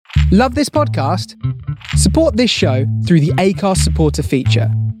Love this podcast? Support this show through the Acast supporter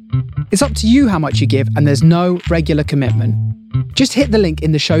feature. It's up to you how much you give, and there's no regular commitment. Just hit the link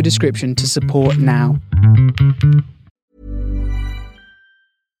in the show description to support now.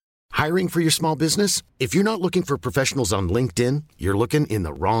 Hiring for your small business? If you're not looking for professionals on LinkedIn, you're looking in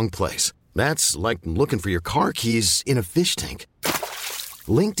the wrong place. That's like looking for your car keys in a fish tank.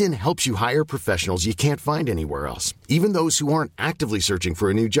 LinkedIn helps you hire professionals you can't find anywhere else, even those who aren't actively searching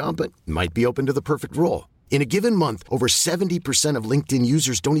for a new job but might be open to the perfect role. In a given month, over 70% of LinkedIn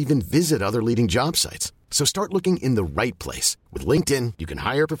users don't even visit other leading job sites. So start looking in the right place. With LinkedIn, you can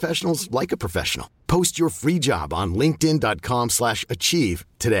hire professionals like a professional. Post your free job on linkedin.com/achieve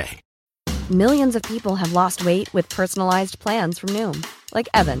today. Millions of people have lost weight with personalized plans from Noom. Like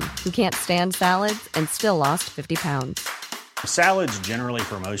Evan, who can't stand salads and still lost 50 pounds. Salads generally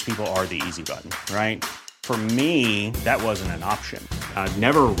for most people are the easy button, right? For me, that wasn't an option. I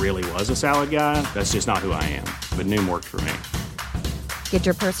never really was a salad guy. That's just not who I am. But Noom worked for me. Get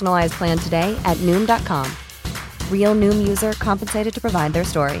your personalized plan today at Noom.com. Real Noom user compensated to provide their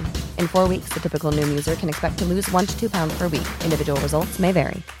story. In 4 weeks, the typical Noom user can expect to lose 1 to 2 pounds per week. Individual results may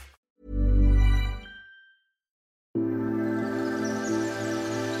vary.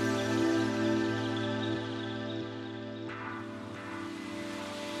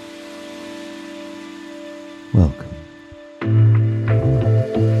 Welcome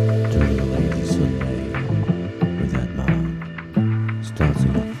to the Lady Sunday with Ed Mahon.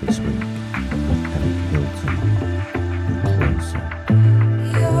 Starting off this week with Eric Hilton and Closer.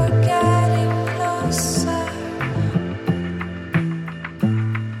 You're getting closer.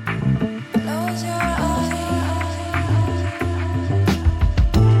 Close your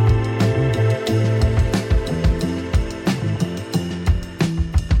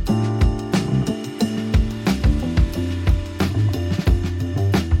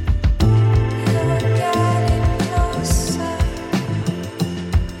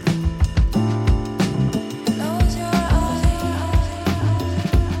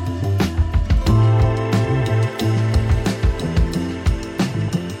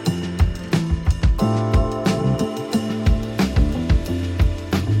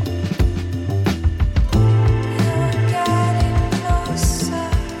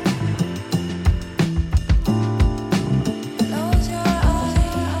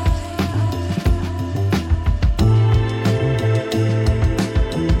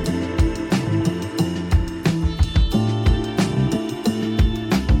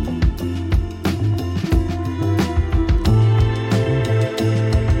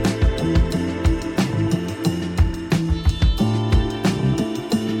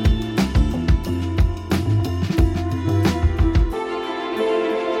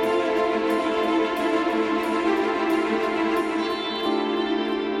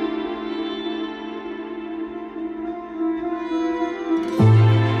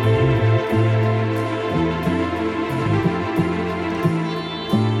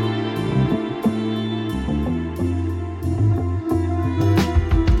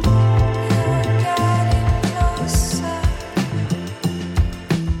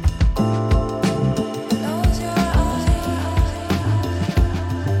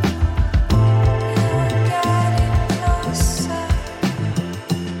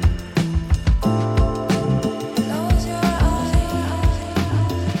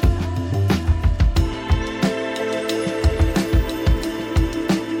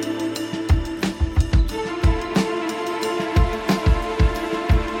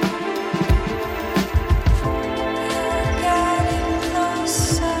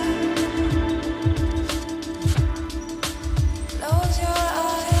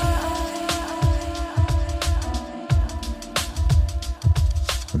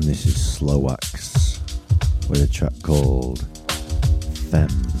And this is Slow Wax with a track called Femme.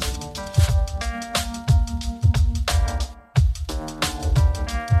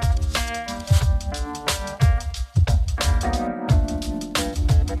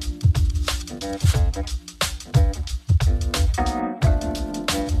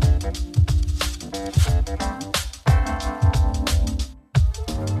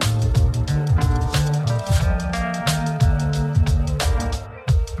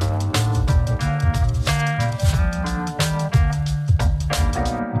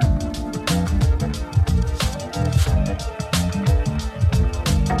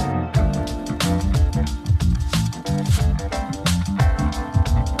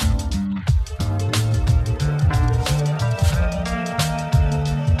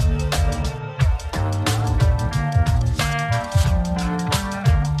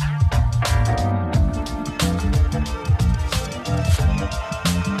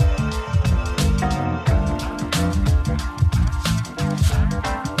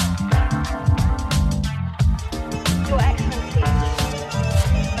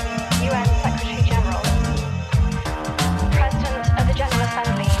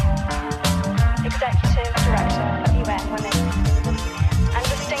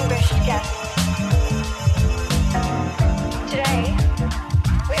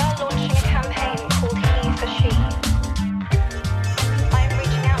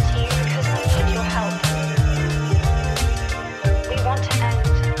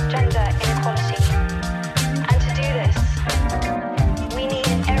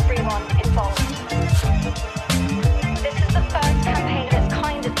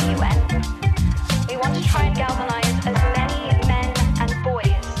 joined at the UN, we want to try and galvanize as many men and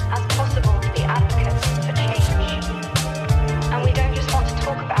boys as possible to be advocates for change. And we don't just want to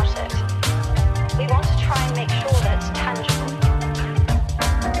talk about it. We want to try and make sure that it's tangible.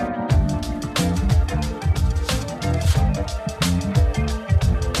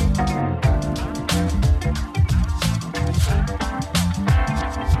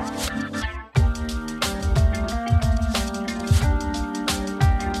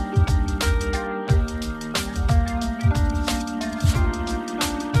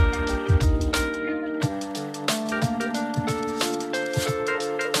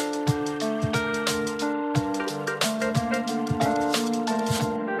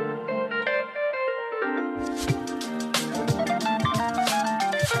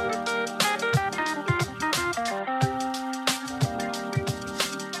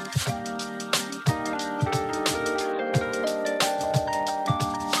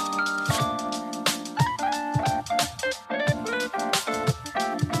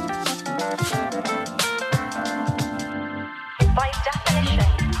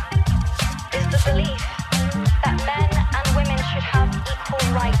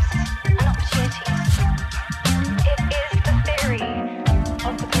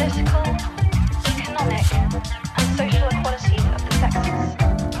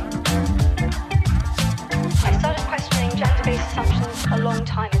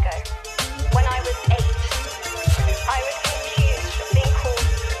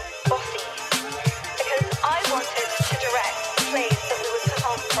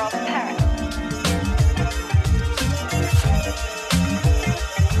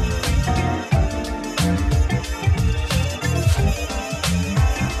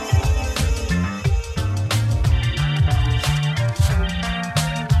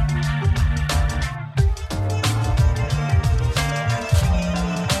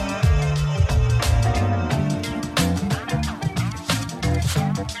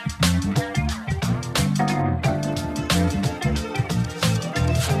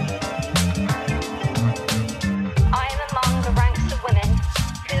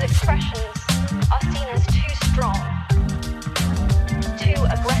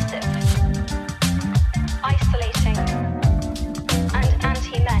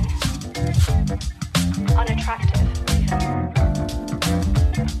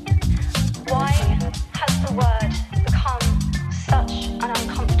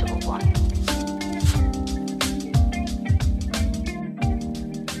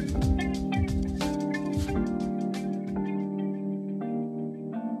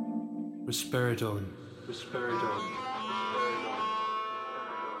 Risperidone.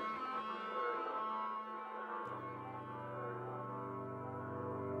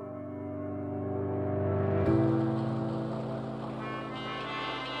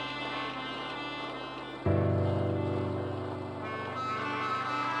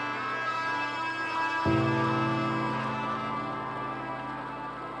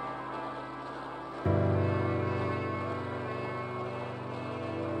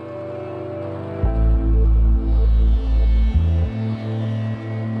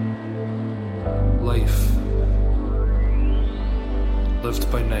 Life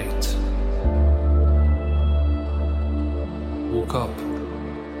lived by night. Woke up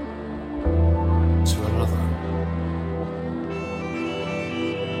to another.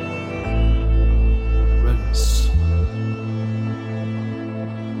 Rinse.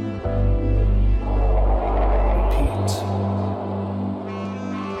 Repeat.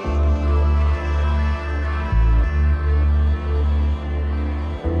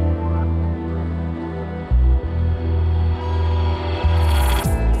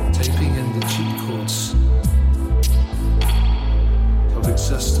 Typing in the cheat codes of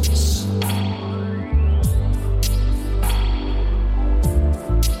existence.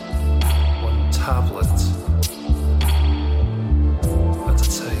 One tablet at a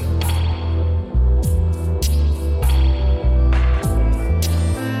time.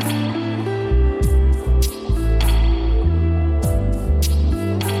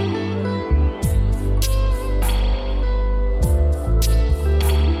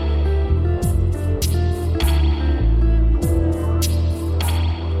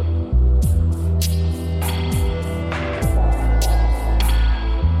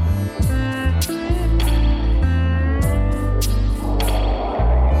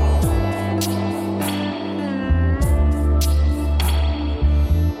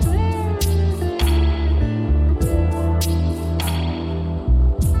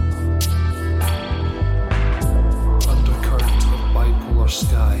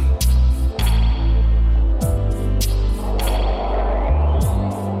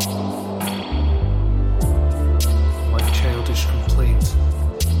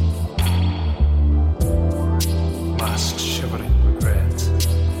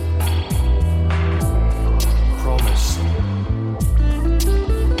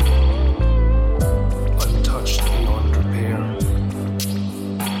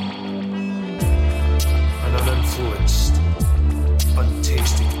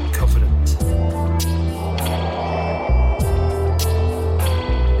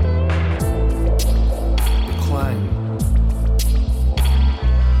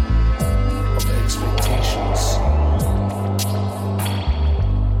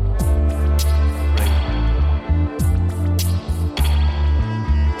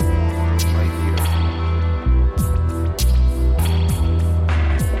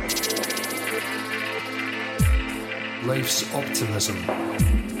 life's optimism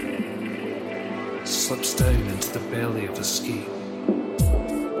slips down into the belly of escape.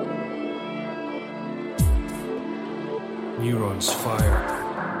 Neurons fire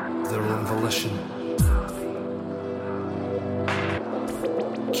their own volition,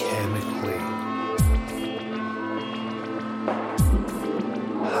 chemically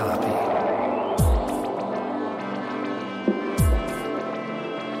happy.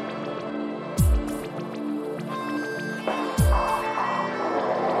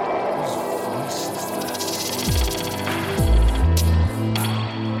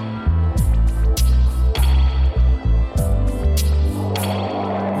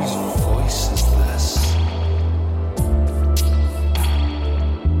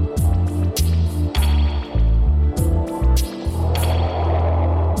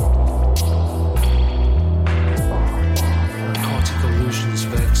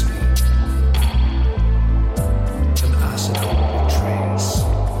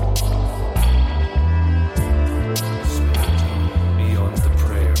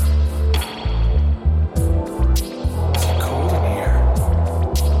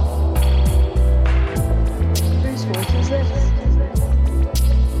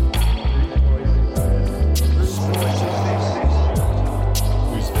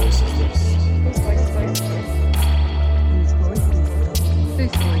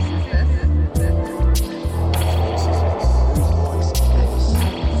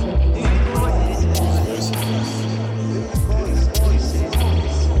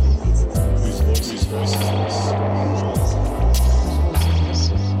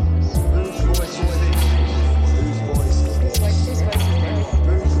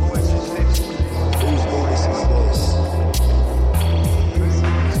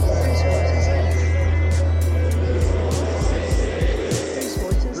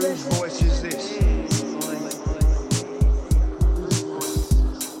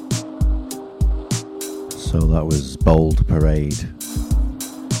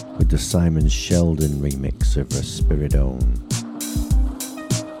 With the Simon Sheldon remix of Respiridone,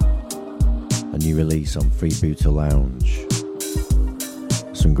 a new release on Freebooter Lounge.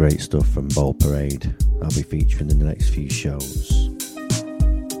 Some great stuff from Bold Parade I'll be featuring in the next few shows.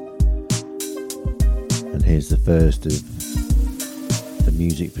 And here's the first of the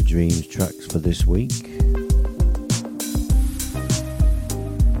Music for Dreams tracks for this week.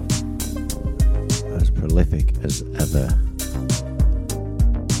 As prolific as ever.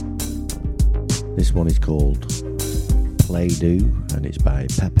 This one is called Play Do and it's by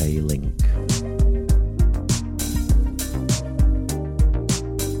Pepe Link.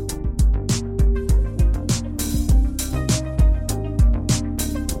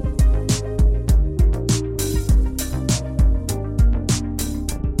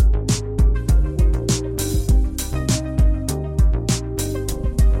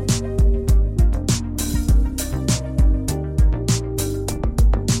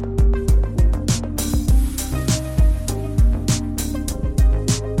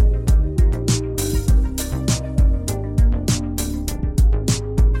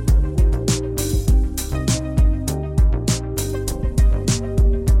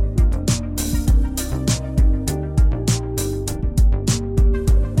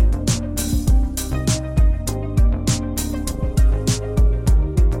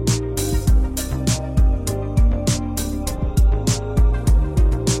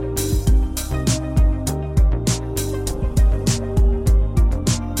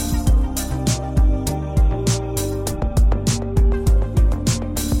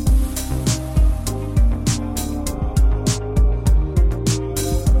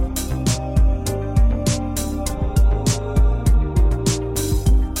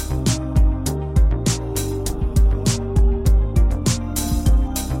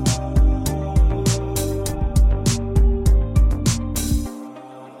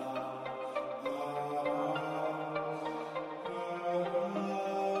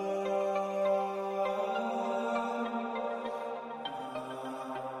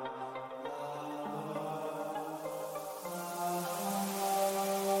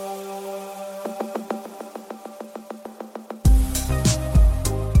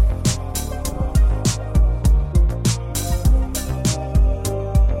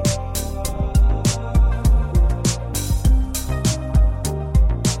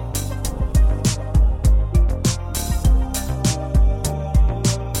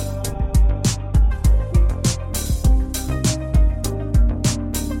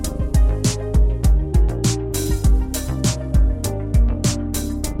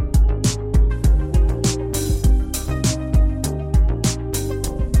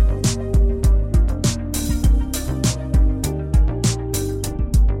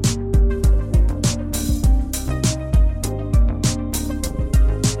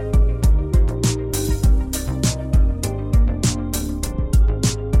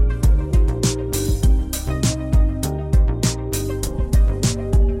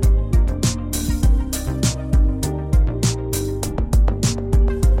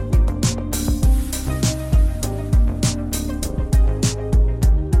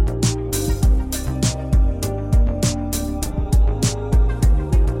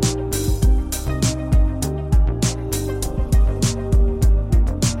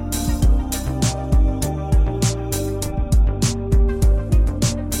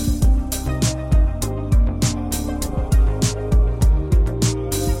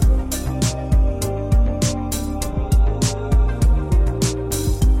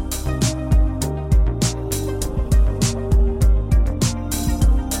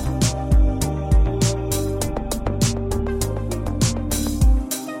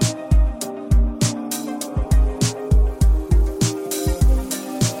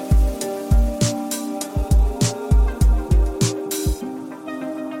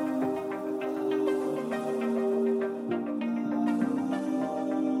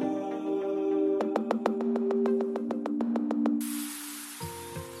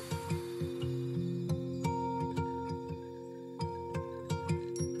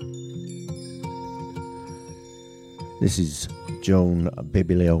 This is Joan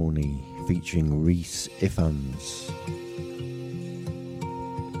Bibilioni featuring Rhys Ifans.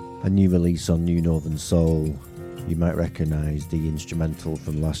 A new release on New Northern Soul. You might recognise the instrumental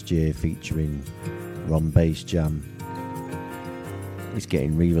from last year featuring Ron Bass Jam. It's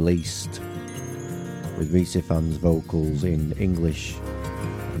getting re-released with Rhys Ifans vocals in English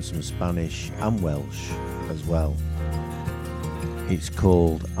and some Spanish and Welsh as well. It's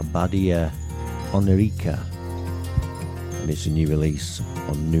called Abadia Onirica and it's a new release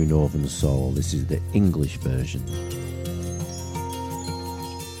on New Northern Soul. This is the English version.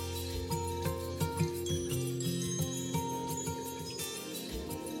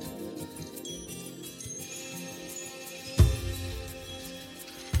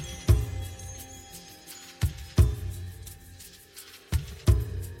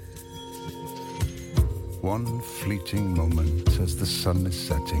 One fleeting moment as the sun is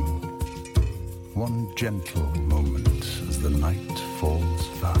setting, one gentle moment as the night falls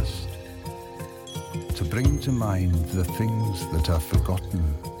fast, to bring to mind the things that are forgotten,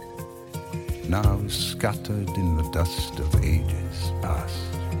 now scattered in the dust of ages past.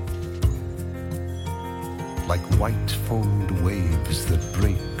 Like white-foamed waves that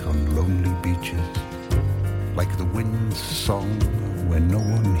break on lonely beaches, like the wind's song when no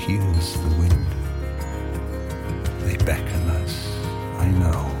one hears the wind. They beckon us, I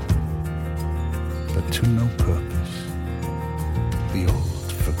know, but to no purpose, the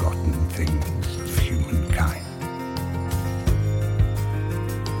old forgotten things of humankind.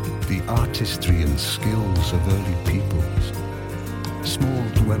 The artistry and skills of early peoples, small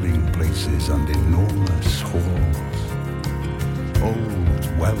dwelling places and enormous halls,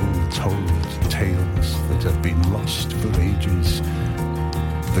 old, well-told tales that have been lost for ages,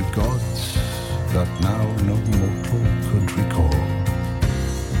 the gods that now no mortal could recall,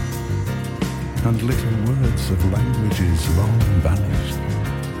 and little words of languages long vanished,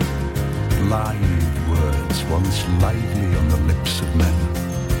 live words once lively on the lips of men,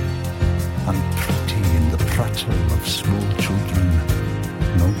 and pretty in the prattle of small children,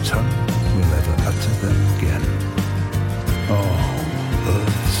 no tongue will ever utter them again. Oh,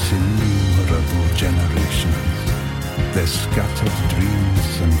 Earth's innumerable generations, their scattered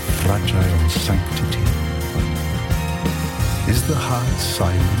dreams and fragile sanctity. Is the heart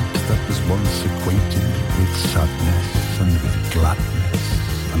silent that was once acquainted with sadness and with gladness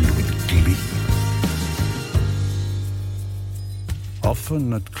and with glee?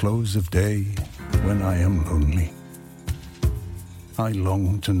 Often at close of day, when I am lonely, I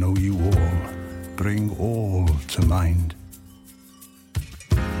long to know you all, bring all to mind.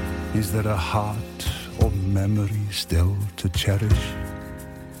 Is there a heart or memory still to cherish?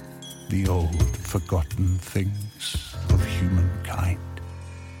 The old forgotten things of humankind.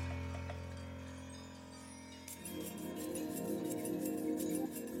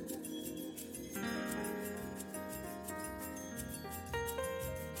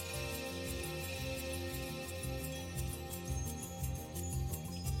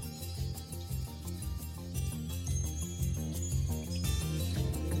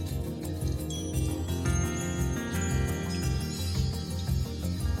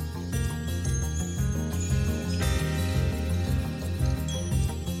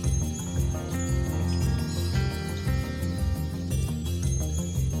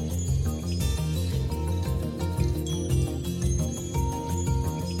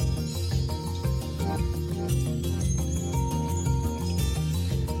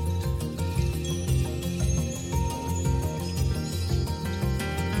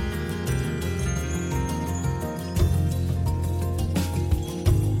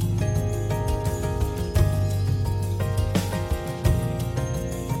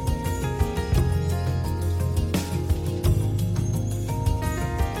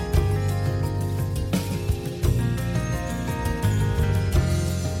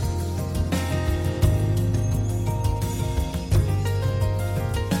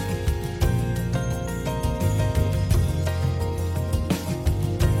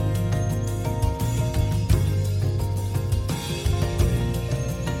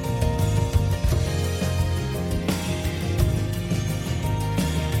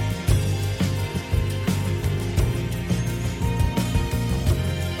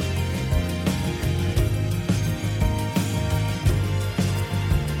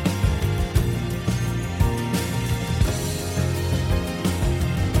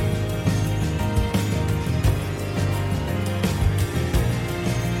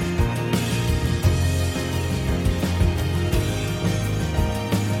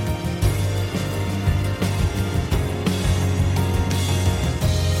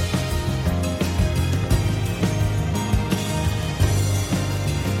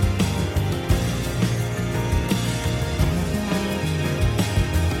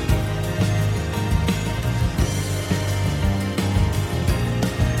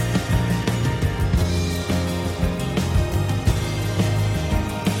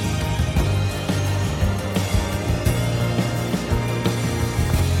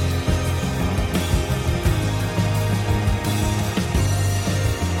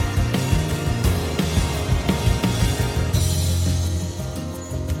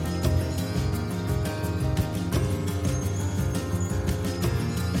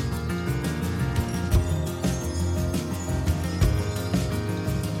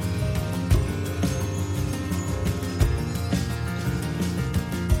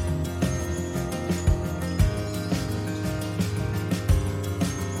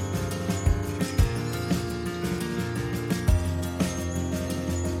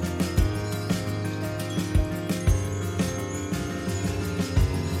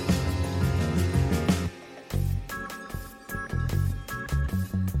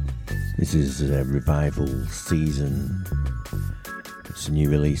 This is a revival season. It's a new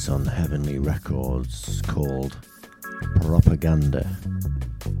release on Heavenly Records called Propaganda,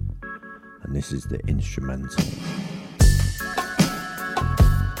 and this is the instrumental.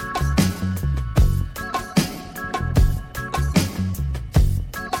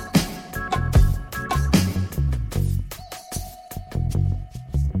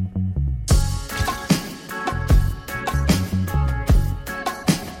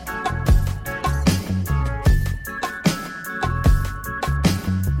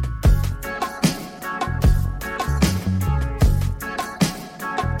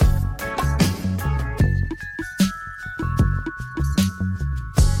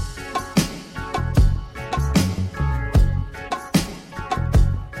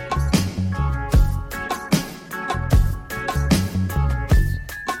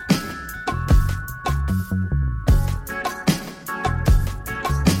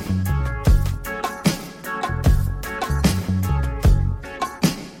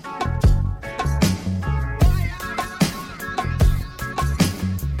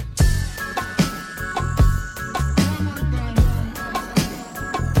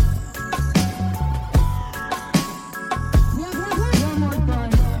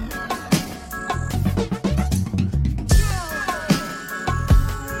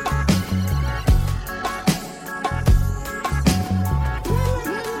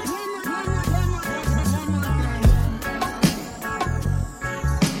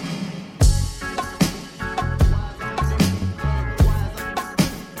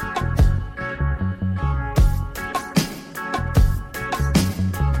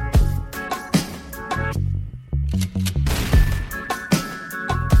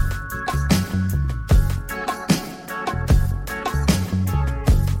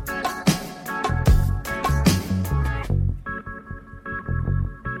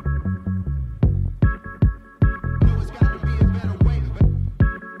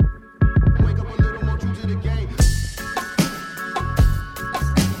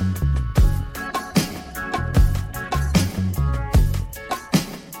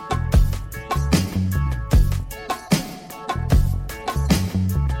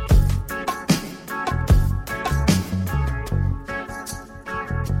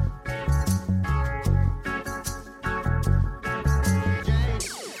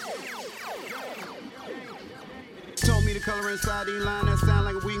 Inside the line that sound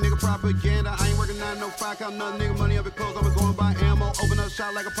like a weak nigga propaganda. I ain't working 9 no 5, count another nigga money up at close. I'm going by ammo. Open up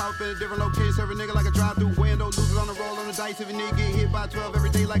shop like a pop in a different location. Serve a nigga like a drive-through window. Losers on the roll on the dice. If a nigga get hit by 12 every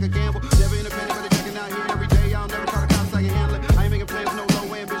day like a gamble. Never independent, but they checking out here every day. I'll never call the cops, I can handle it. I ain't making plans for no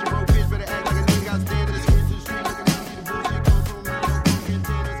low ambition. Broke bitch, better act like a nigga got standing. The street to the street, looking out, see the bullshit come from around. No broken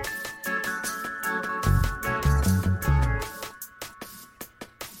tennis.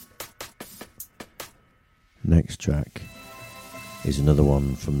 Next track is another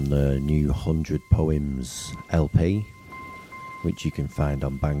one from the new 100 Poems LP, which you can find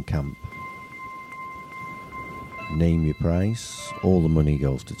on Bandcamp. Name your price, all the money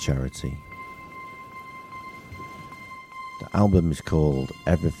goes to charity. The album is called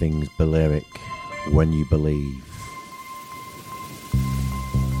Everything's Balearic When You Believe,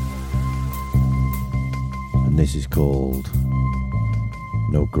 and this is called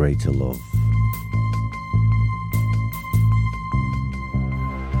No Greater Love.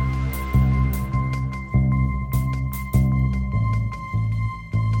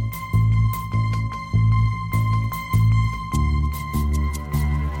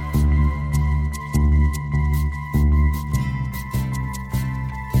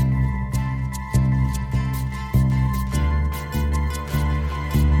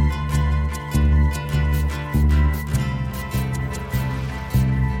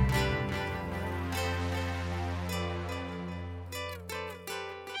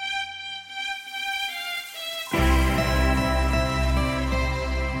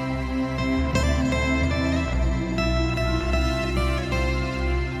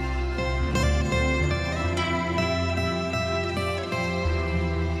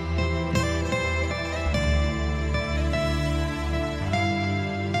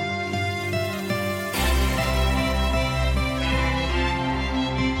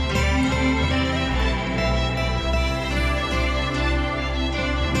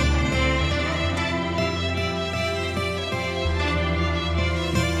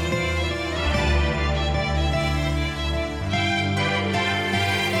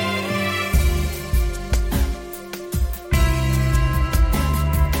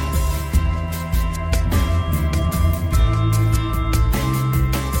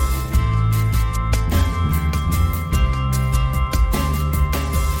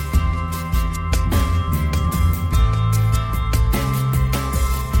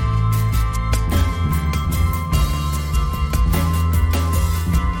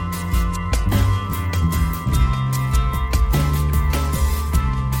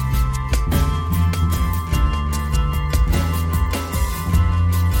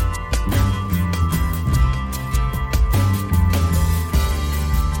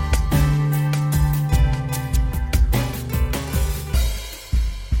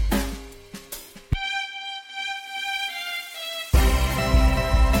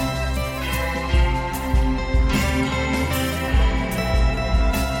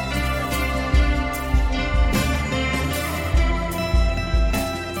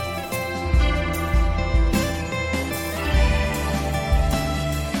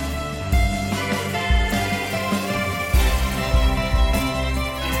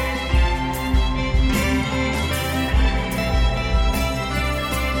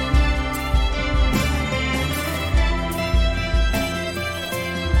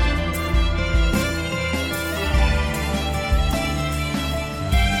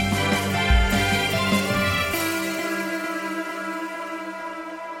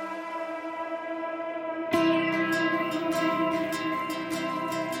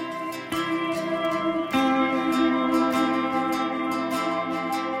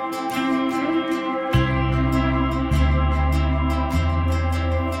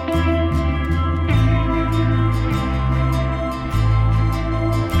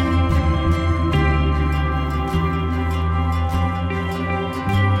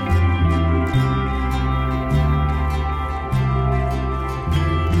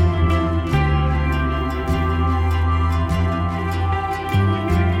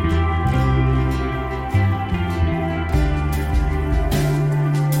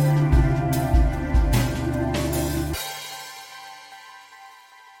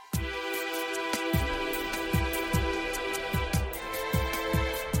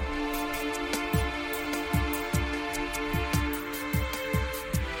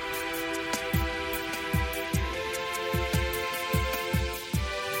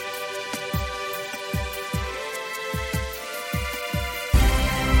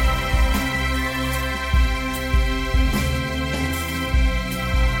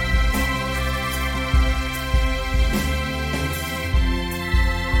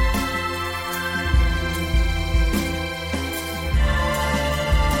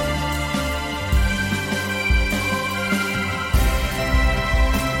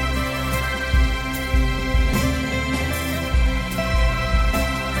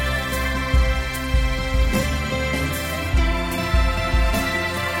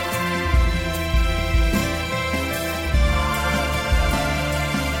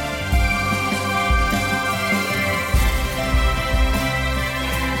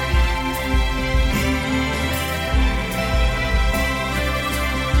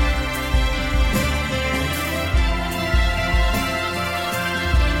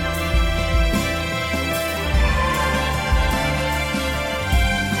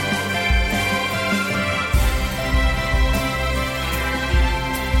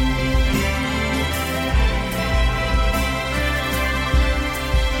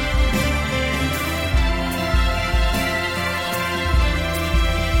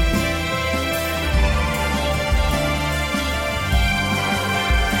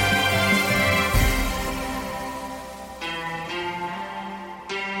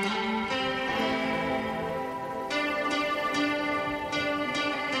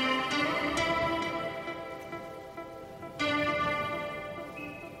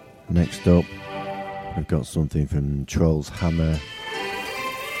 Next up, I've got something from Troll's Hammer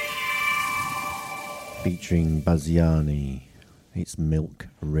featuring Baziani. It's Milk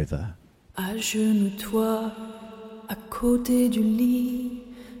River. À genoux toi, à côté du lit,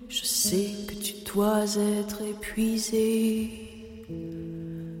 je sais que tu dois être épuisé.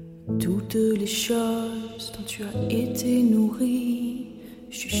 Toutes les choses dont tu as été nourri,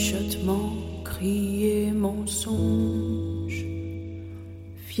 chuchotements, cris et mensonges.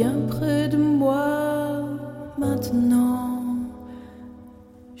 Viens près de moi maintenant,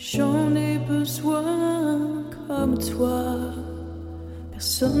 j'en ai besoin comme toi.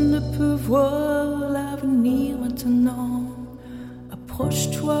 Personne ne peut voir l'avenir maintenant.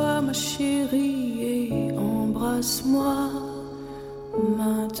 Approche-toi ma chérie et embrasse-moi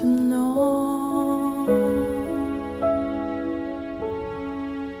maintenant.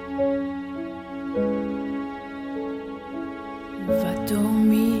 Va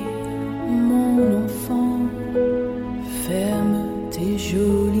dormir mon enfant, ferme tes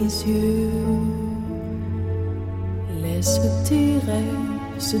jolis yeux, laisse tes rêves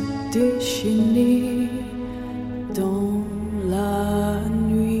se déchaîner dans la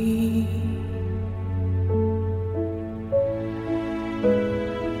nuit.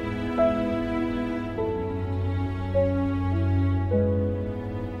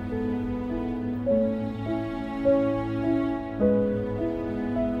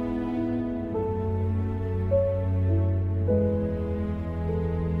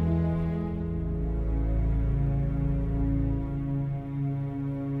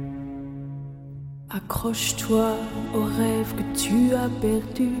 Accroche-toi aux rêves que tu as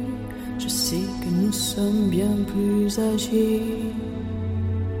perdus. Je sais que nous sommes bien plus âgés.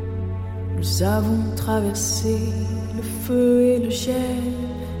 Nous avons traversé le feu et le gel,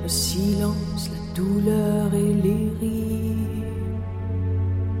 le silence, la douleur et les rires.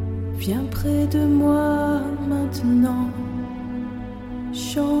 Viens près de moi maintenant,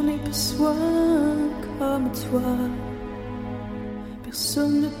 j'en ai besoin comme toi.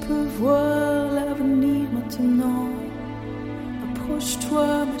 Personne ne peut voir l'avenir maintenant.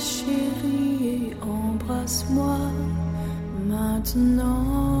 Approche-toi ma chérie et embrasse-moi maintenant.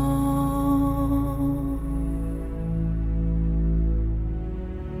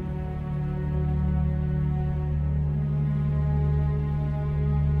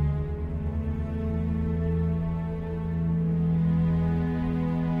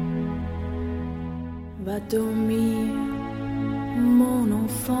 Va dormir mon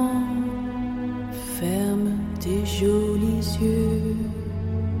enfant, ferme tes jolis yeux,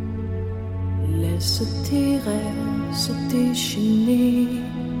 laisse tes rêves se déchaîner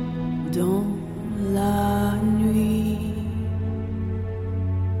dans la nuit.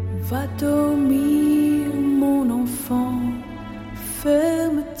 Va dormir mon enfant,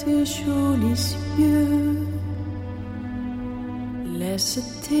 ferme tes jolis yeux, laisse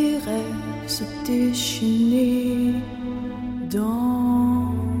tes rêves se déchaîner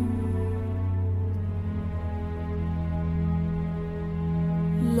dans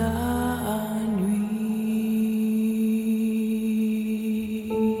la nuit.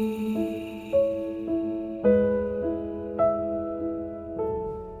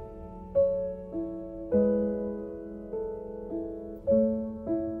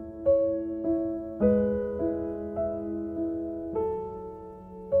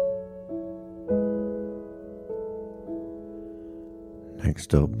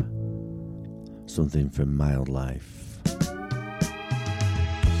 Next up, something from Mild Life.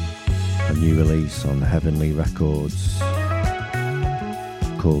 A new release on Heavenly Records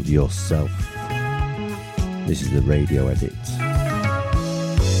called Yourself. This is the radio edit.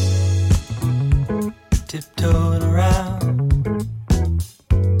 Tiptoeing around,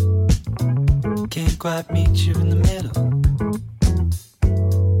 can't quite meet you in the middle.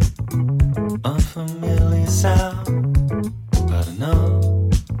 Unfamiliar sound, but I know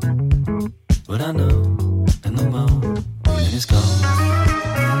what I know, and the moment is gone.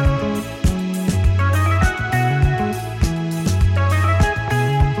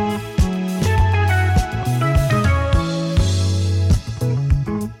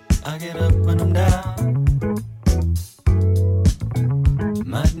 I get up when I'm down,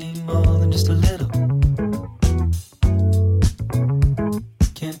 might need more than just a little.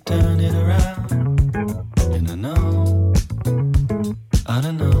 Can't turn it around, and I know, I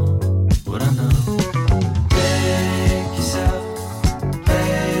don't know what I know. Take yourself,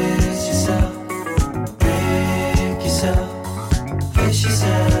 face yourself, break yourself, face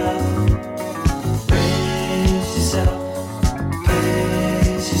yourself, raise yourself,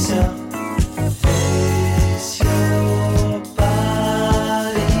 face yourself, face your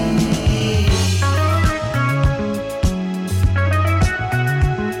body.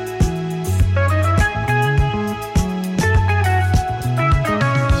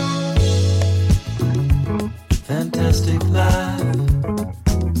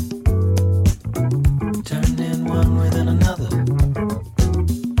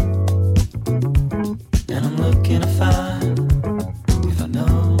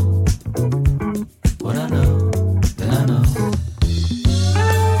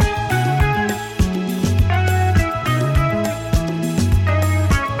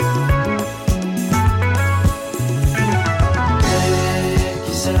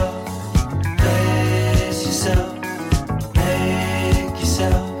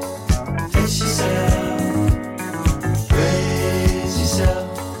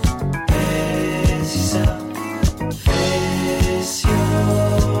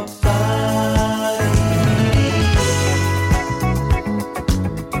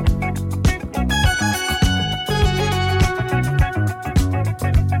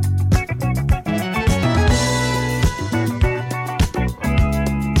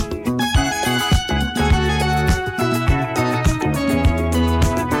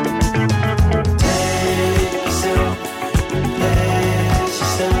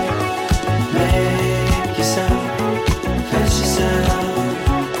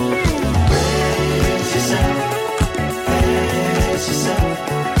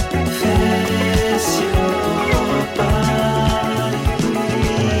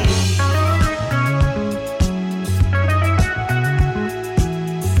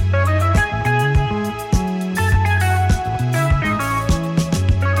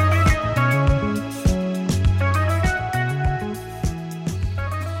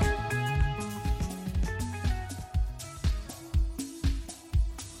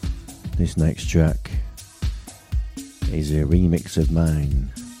 This next track is a remix of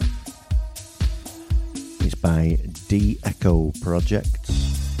mine. It's by D Echo Project,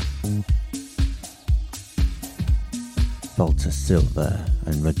 Volta Silva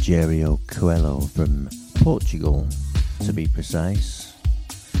and Rogério Coelho from Portugal, to be precise.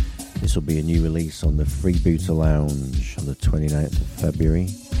 This will be a new release on the Freebooter Lounge on the 29th of February.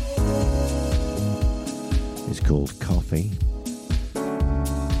 It's called Coffee.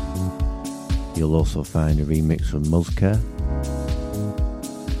 You'll also find a remix from Muska,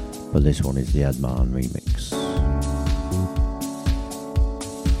 but this one is the Adman remix.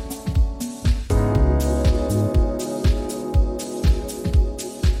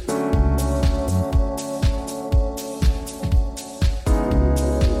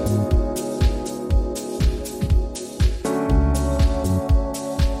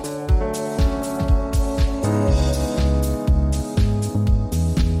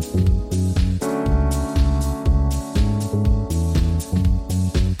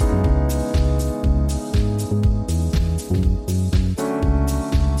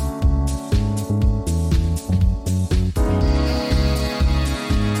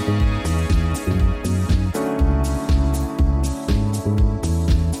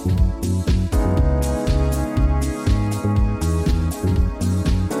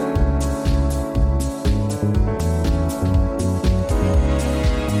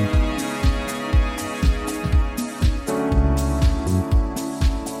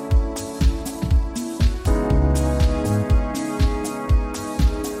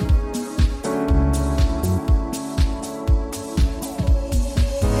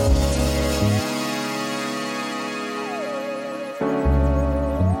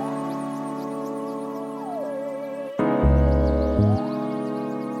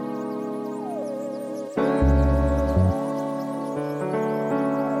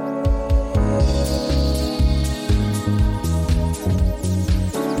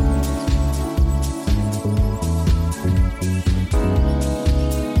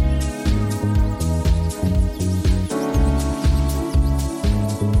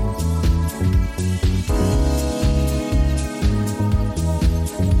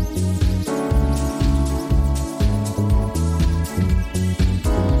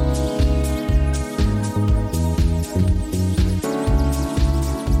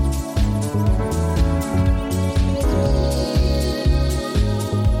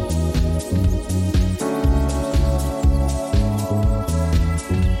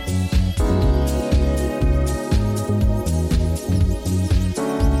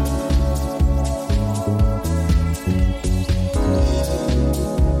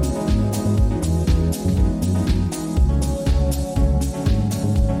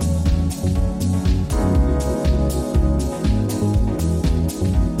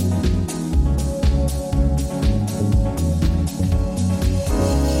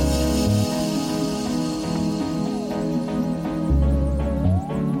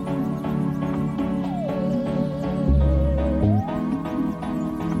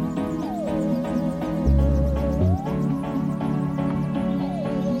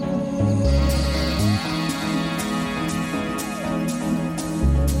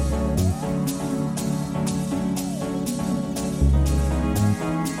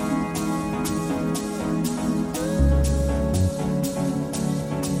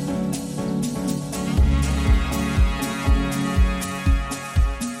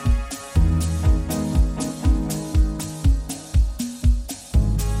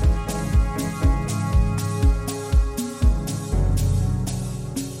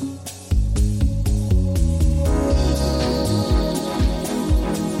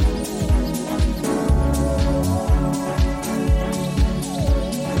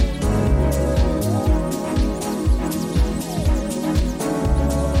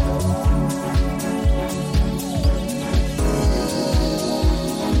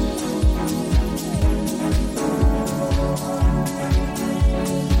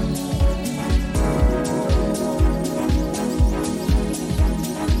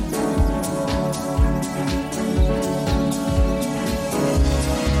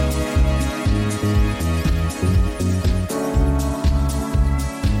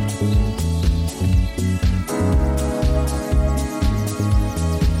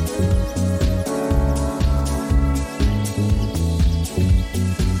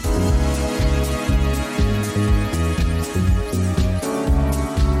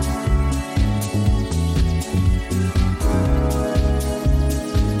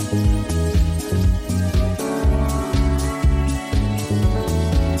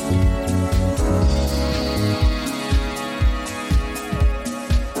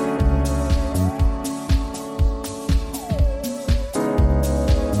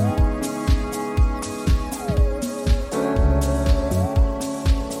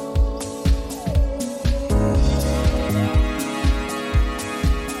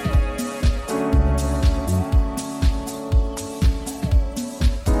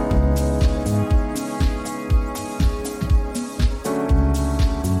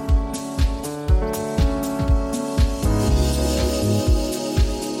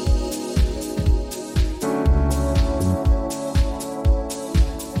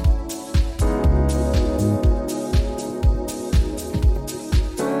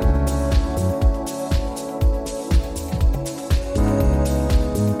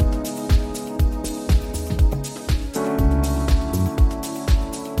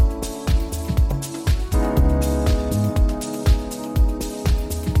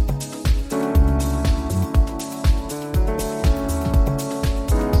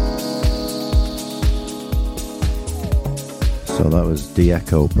 So that was the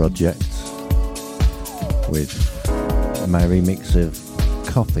Echo Project with my remix of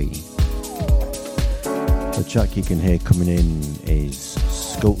Coffee. The track you can hear coming in is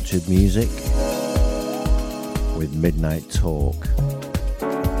Sculptured Music with Midnight Talk.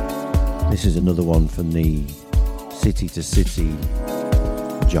 This is another one from the City to City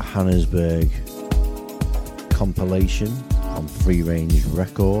Johannesburg compilation on Free Range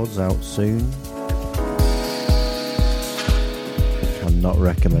Records, out soon. Cannot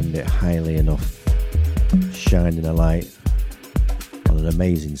recommend it highly enough. Shining a light on an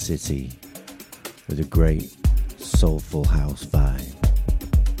amazing city with a great soulful house vibe.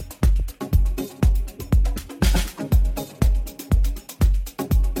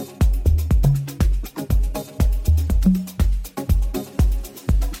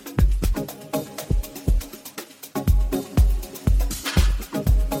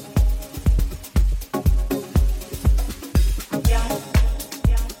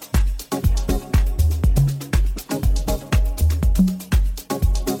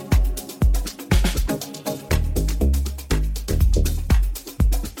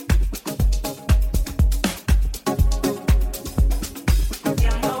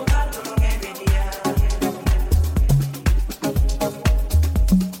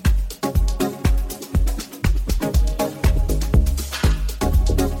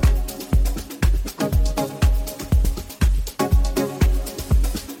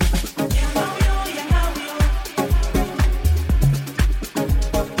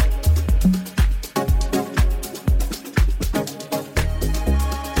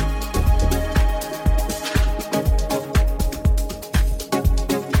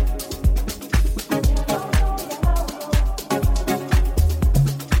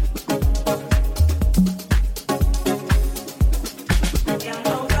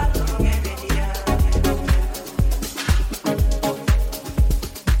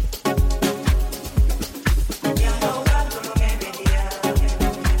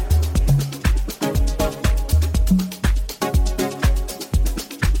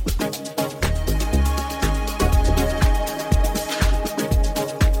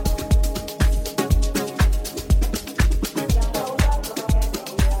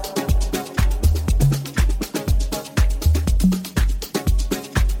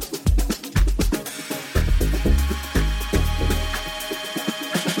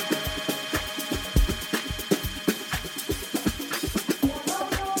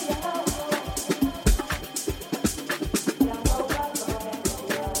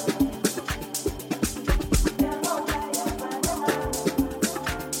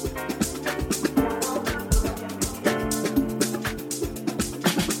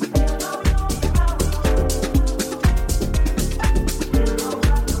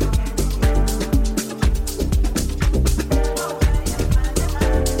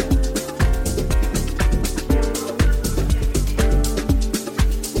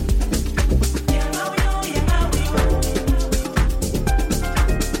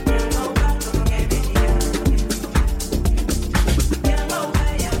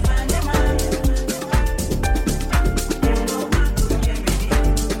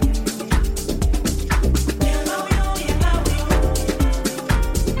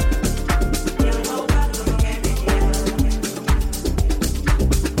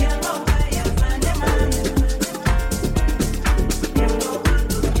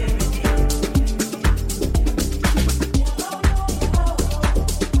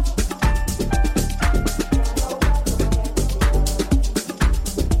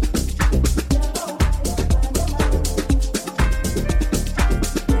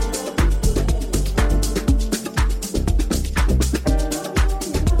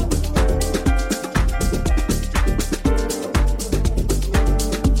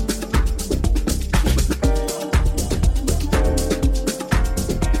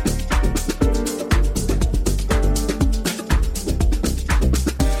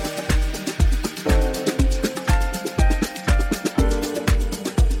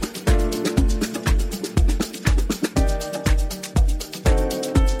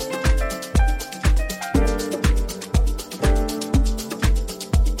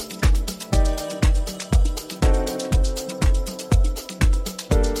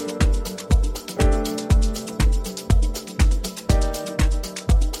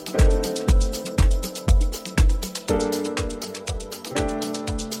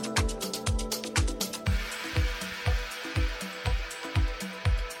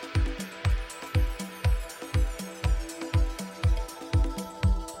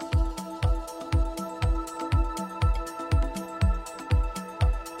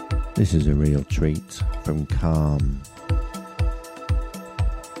 This is a real treat from Calm.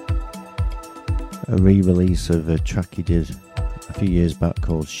 a re-release of a track he did a few years back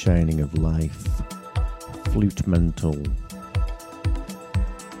called Shining of Life, Flute Mental.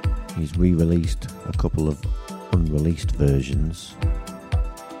 He's re-released a couple of unreleased versions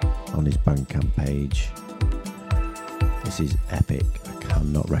on his Bandcamp page. This is epic. I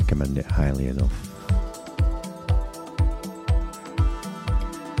cannot recommend it highly enough.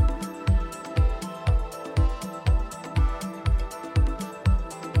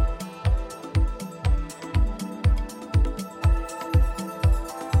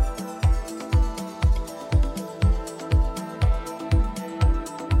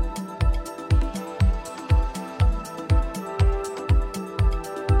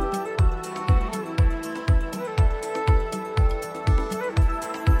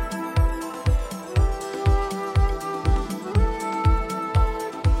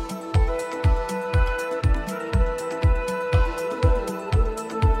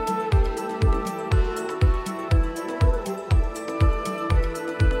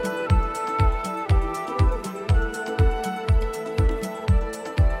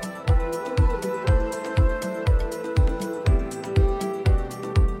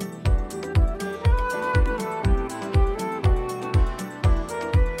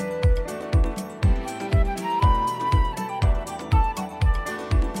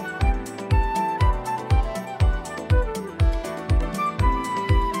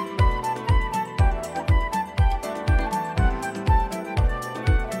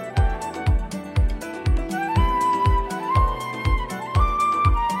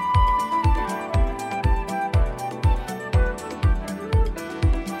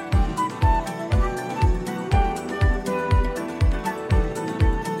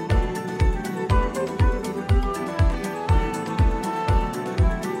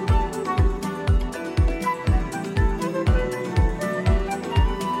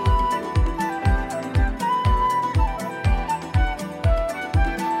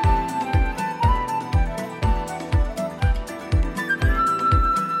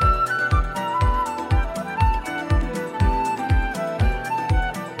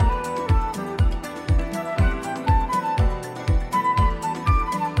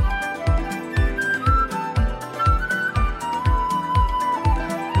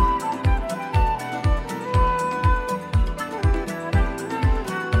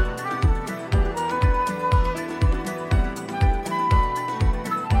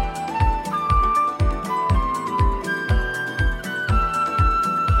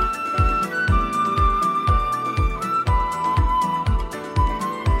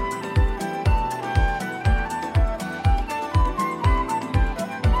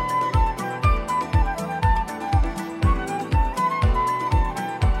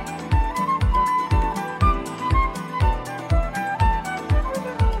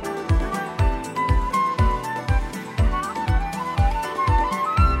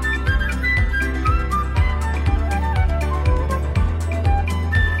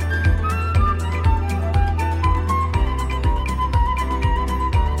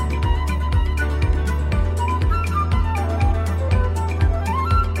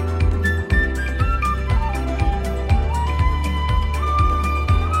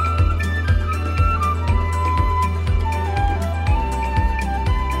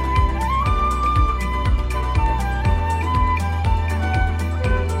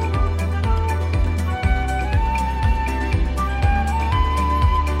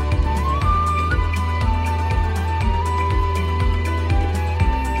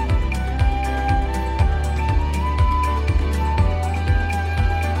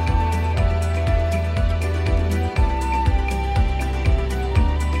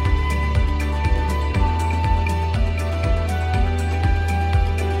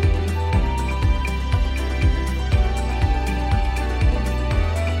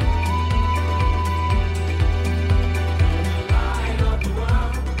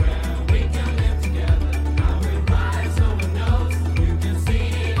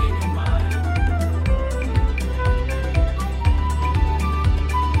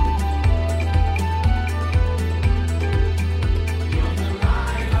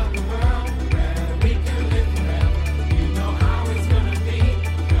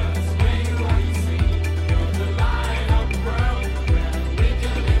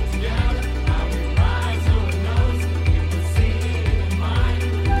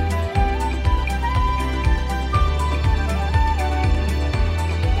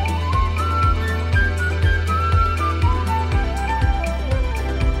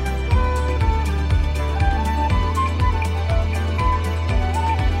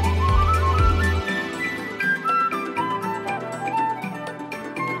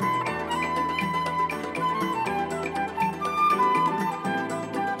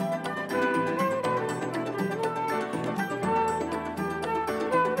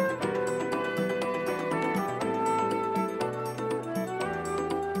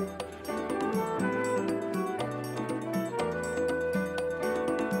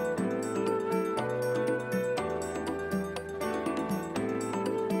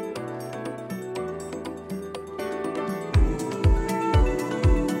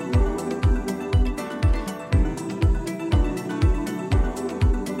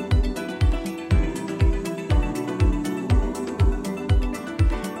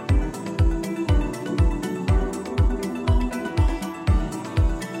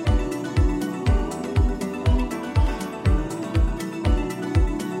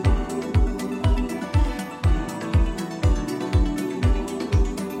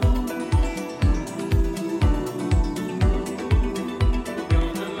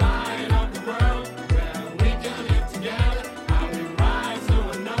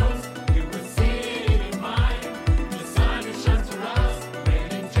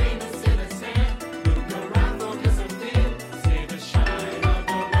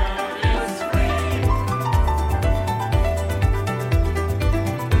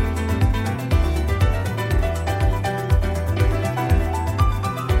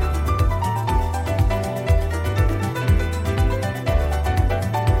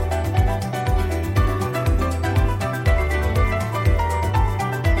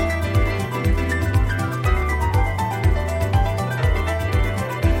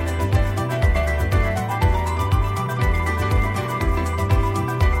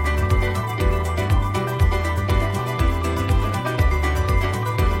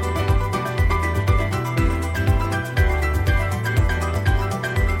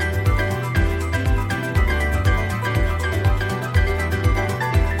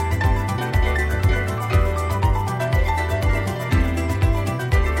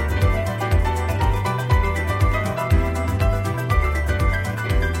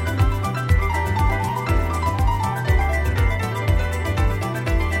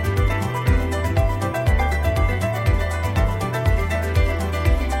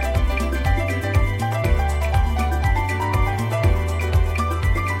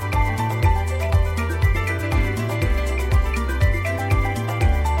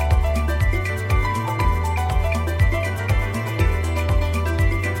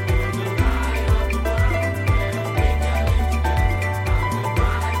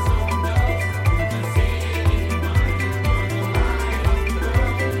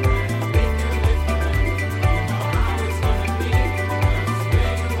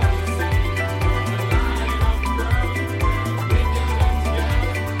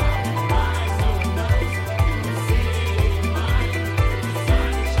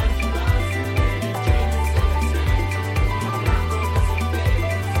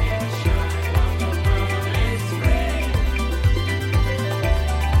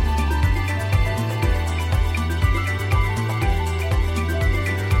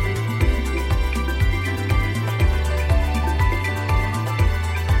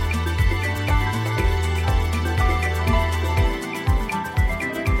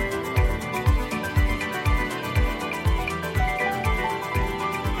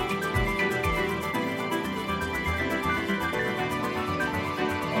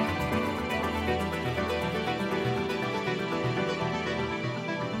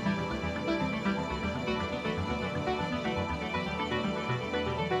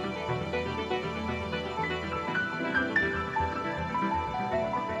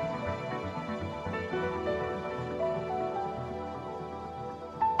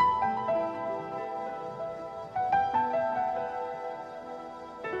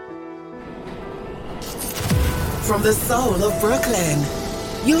 from the soul of Brooklyn.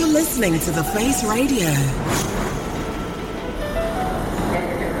 You're listening to The Face Radio.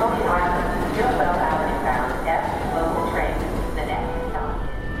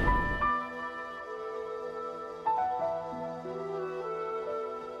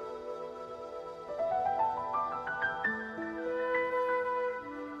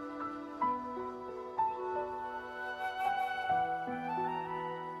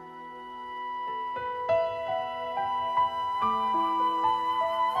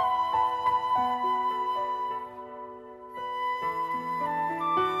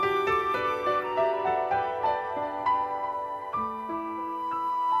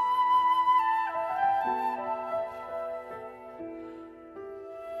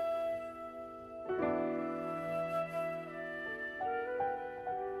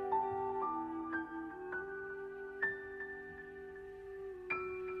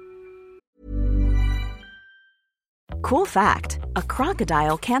 Cool fact, a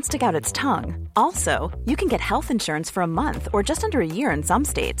crocodile can't stick out its tongue. Also, you can get health insurance for a month or just under a year in some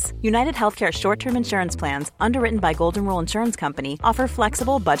states. United Healthcare short-term insurance plans, underwritten by Golden Rule Insurance Company, offer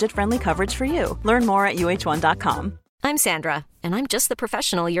flexible, budget-friendly coverage for you. Learn more at uh1.com. I'm Sandra, and I'm just the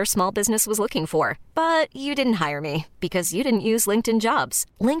professional your small business was looking for. But you didn't hire me because you didn't use LinkedIn Jobs.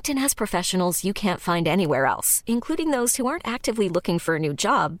 LinkedIn has professionals you can't find anywhere else, including those who aren't actively looking for a new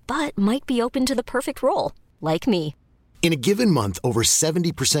job, but might be open to the perfect role, like me. In a given month, over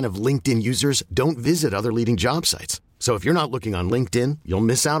 70% of LinkedIn users don't visit other leading job sites. So if you're not looking on LinkedIn, you'll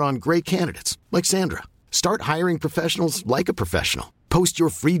miss out on great candidates like Sandra. Start hiring professionals like a professional. Post your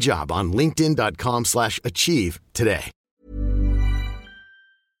free job on linkedin.com/achieve today.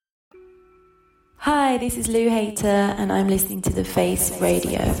 Hi, this is Lou Hater, and I'm listening to The Face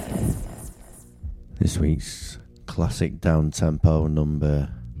Radio. This week's classic down-tempo number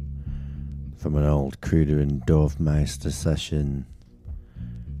from an old Kruder and Dorfmeister session,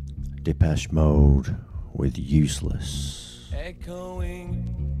 Depeche Mode with Useless. Echoing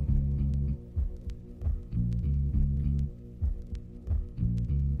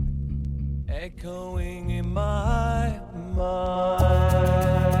in my mind.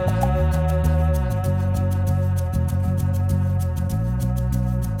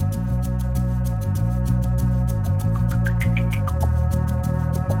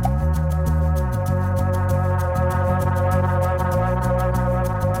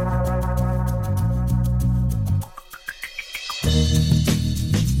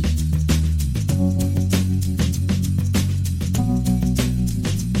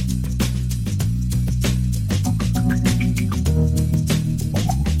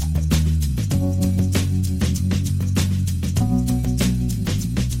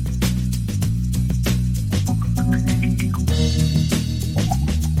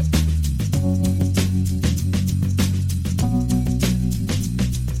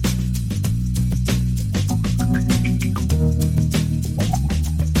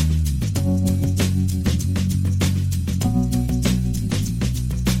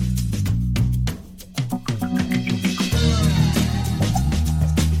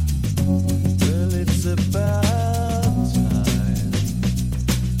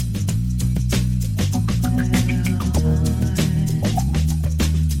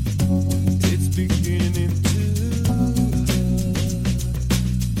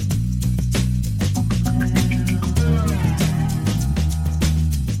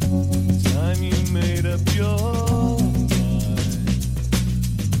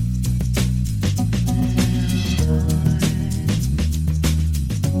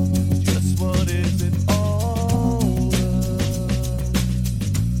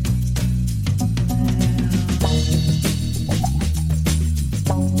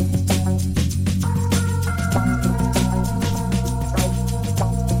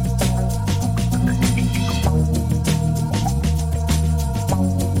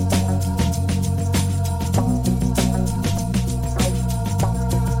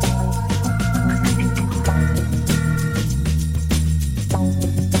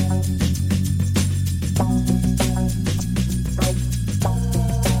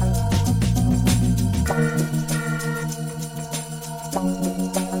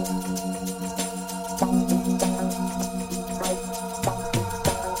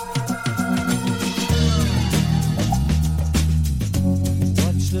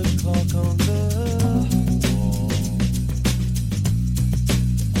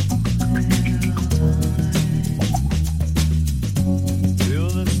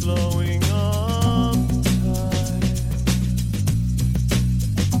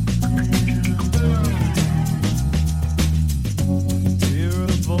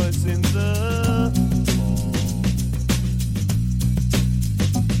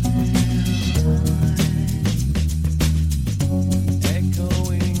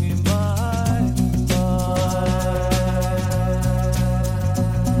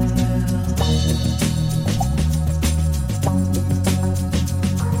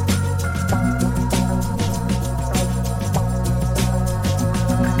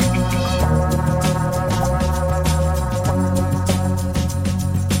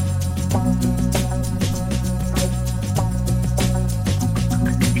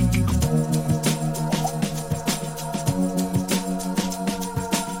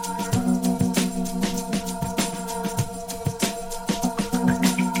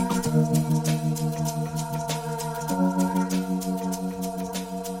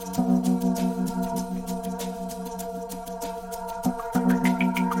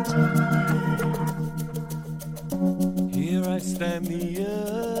 and the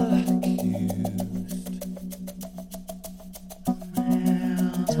accused.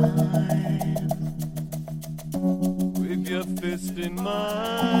 With your fist in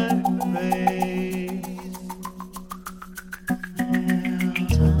my face.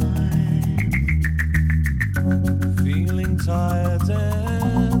 Feeling tired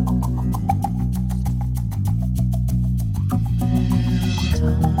and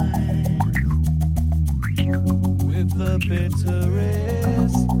with the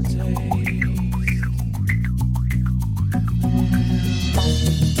bitterest taste.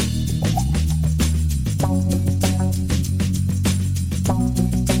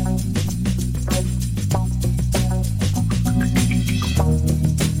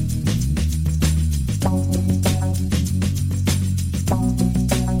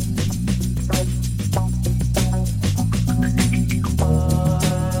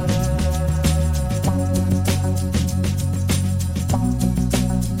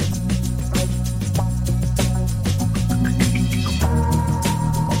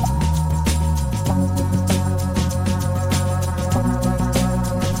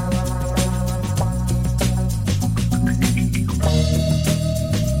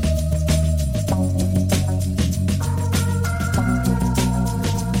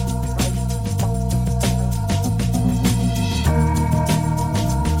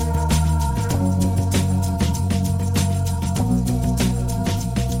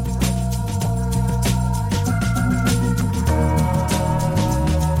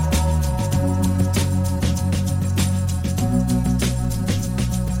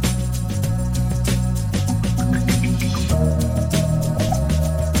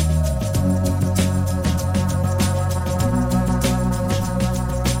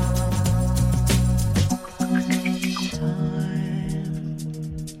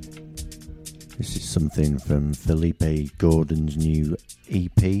 From Felipe Gordon's new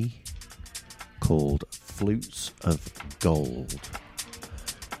EP called Flutes of Gold.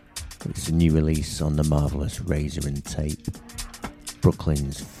 It's a new release on the marvellous Razor and Tape,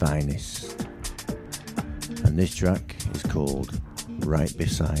 Brooklyn's finest. And this track is called Right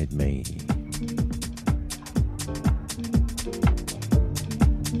Beside Me.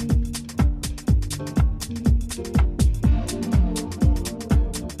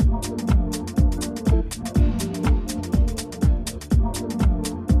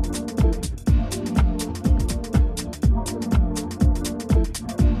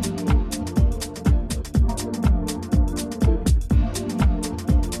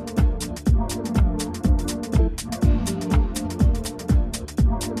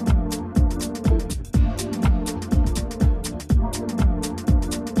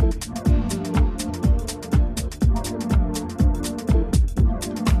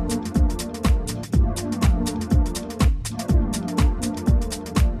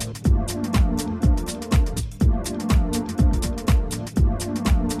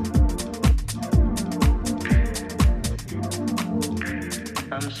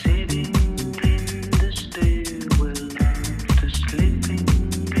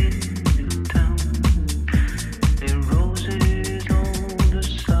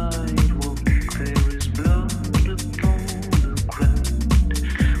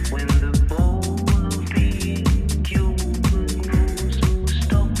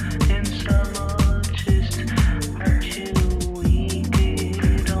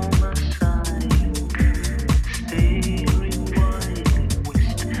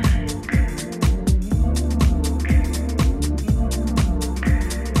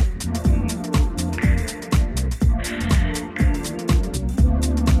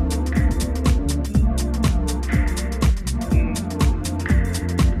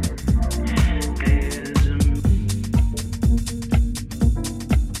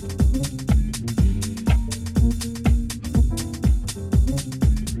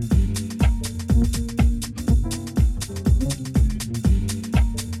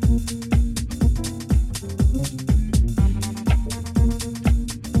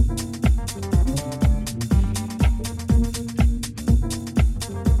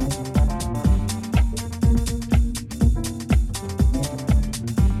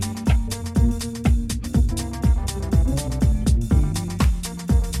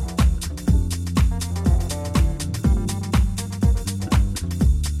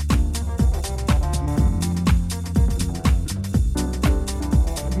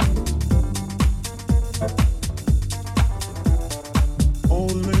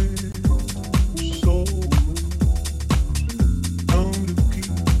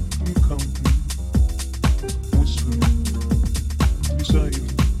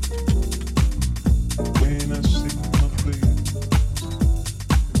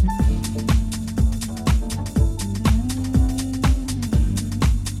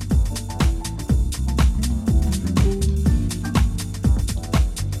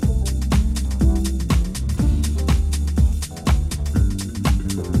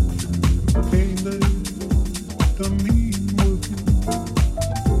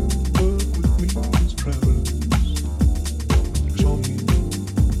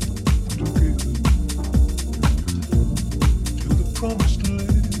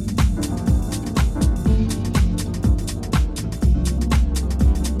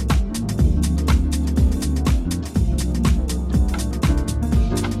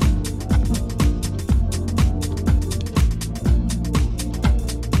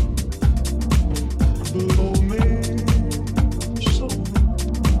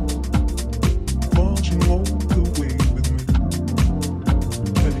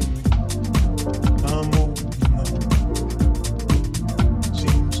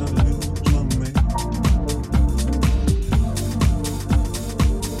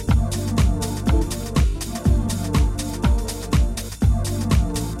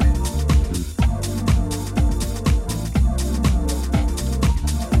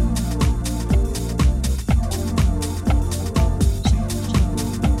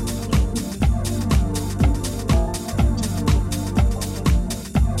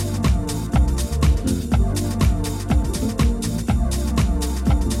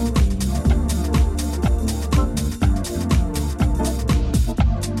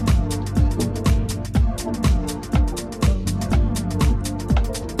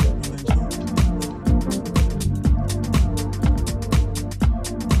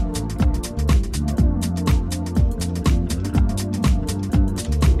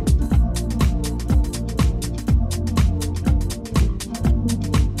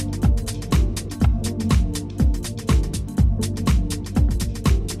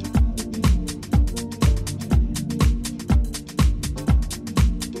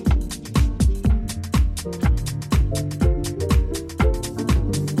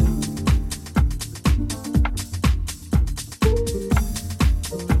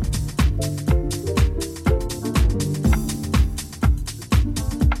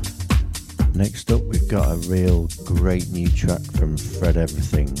 real great new track from Fred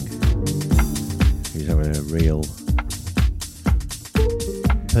Everything. He's having a real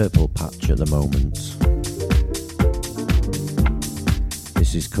purple patch at the moment.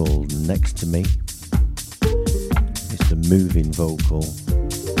 This is called Next to Me. It's the moving vocal.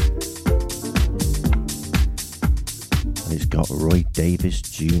 And it's got Roy Davis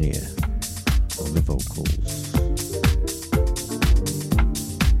Jr. on the vocals.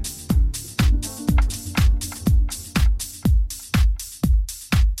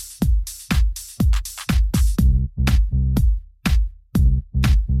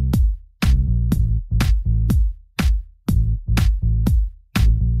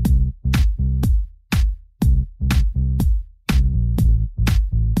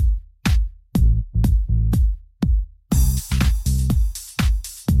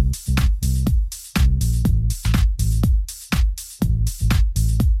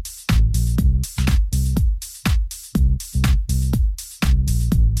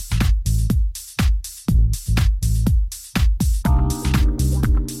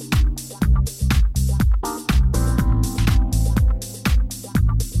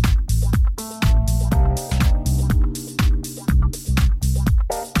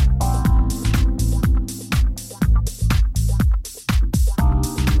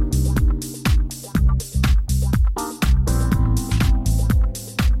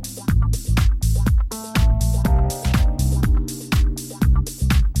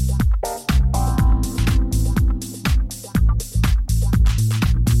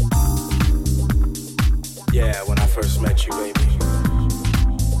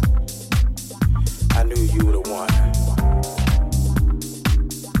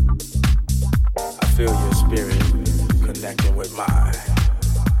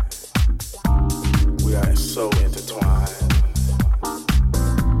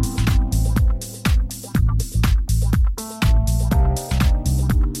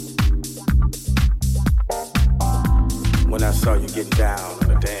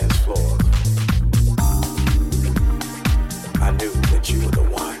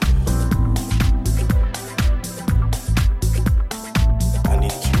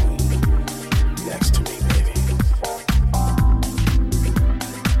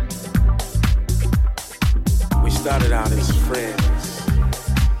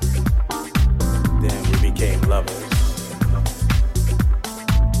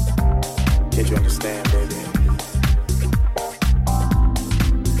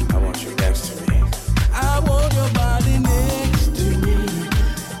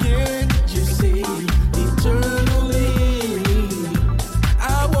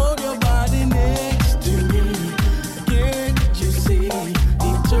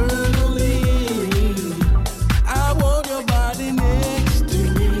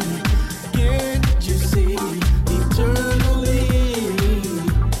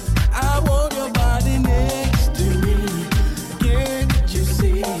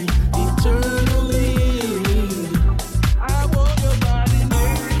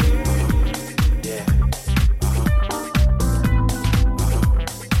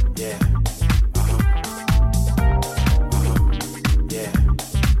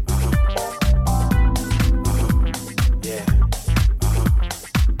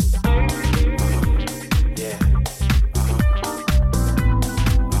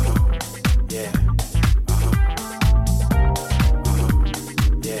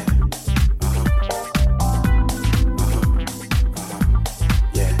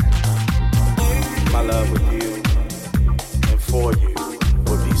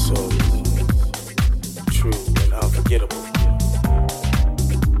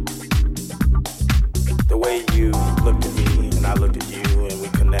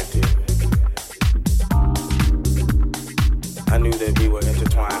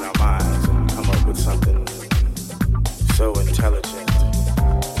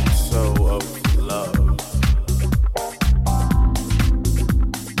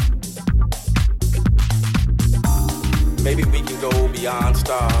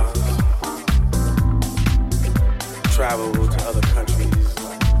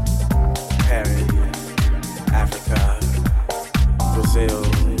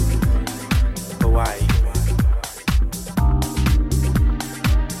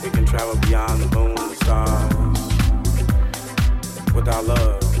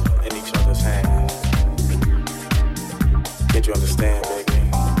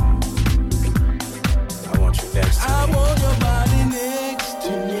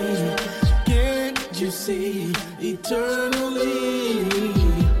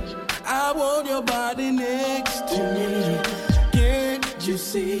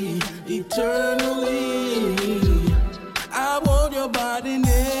 Eternally,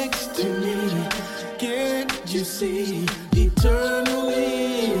 see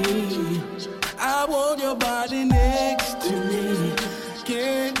eternally? I want your body next to me.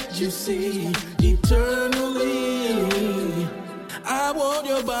 Can't you see eternally? I want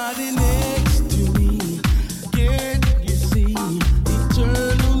your body next to me. Can't you see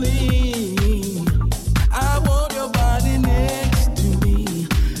eternally? I want your body next to me.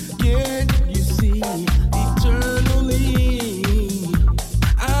 Can't you see eternally?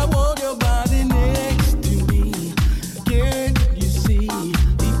 I want your body next to me. Can't you see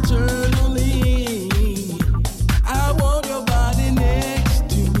eternally? I want your body next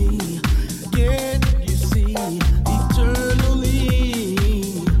to me. Can't you see eternally?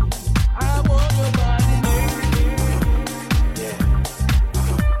 I want your body next to me. Yeah.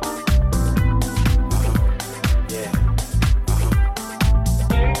 Yeah. Yeah. Yeah.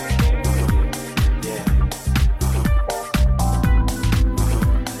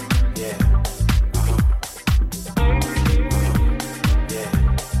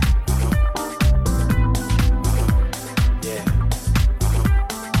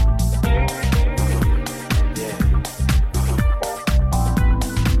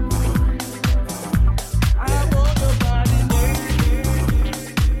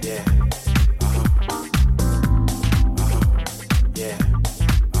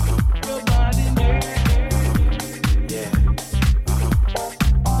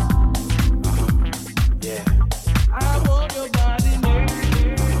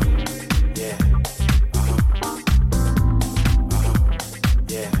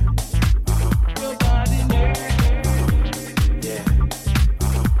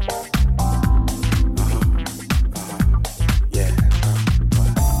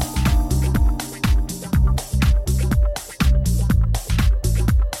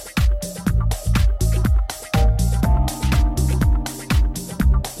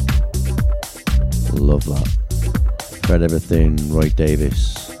 Love that. Fred Everything, Roy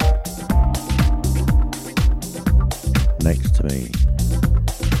Davis. Next to me,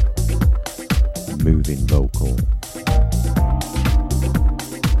 moving vocal.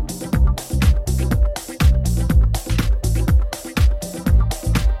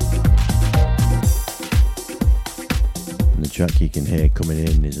 And the track you can hear coming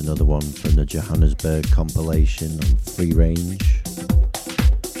in is another one from the Johannesburg compilation on Free Range.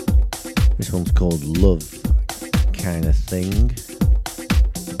 This one's called Love Kinda Thing.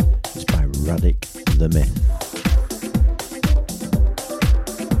 It's by Radic the Myth.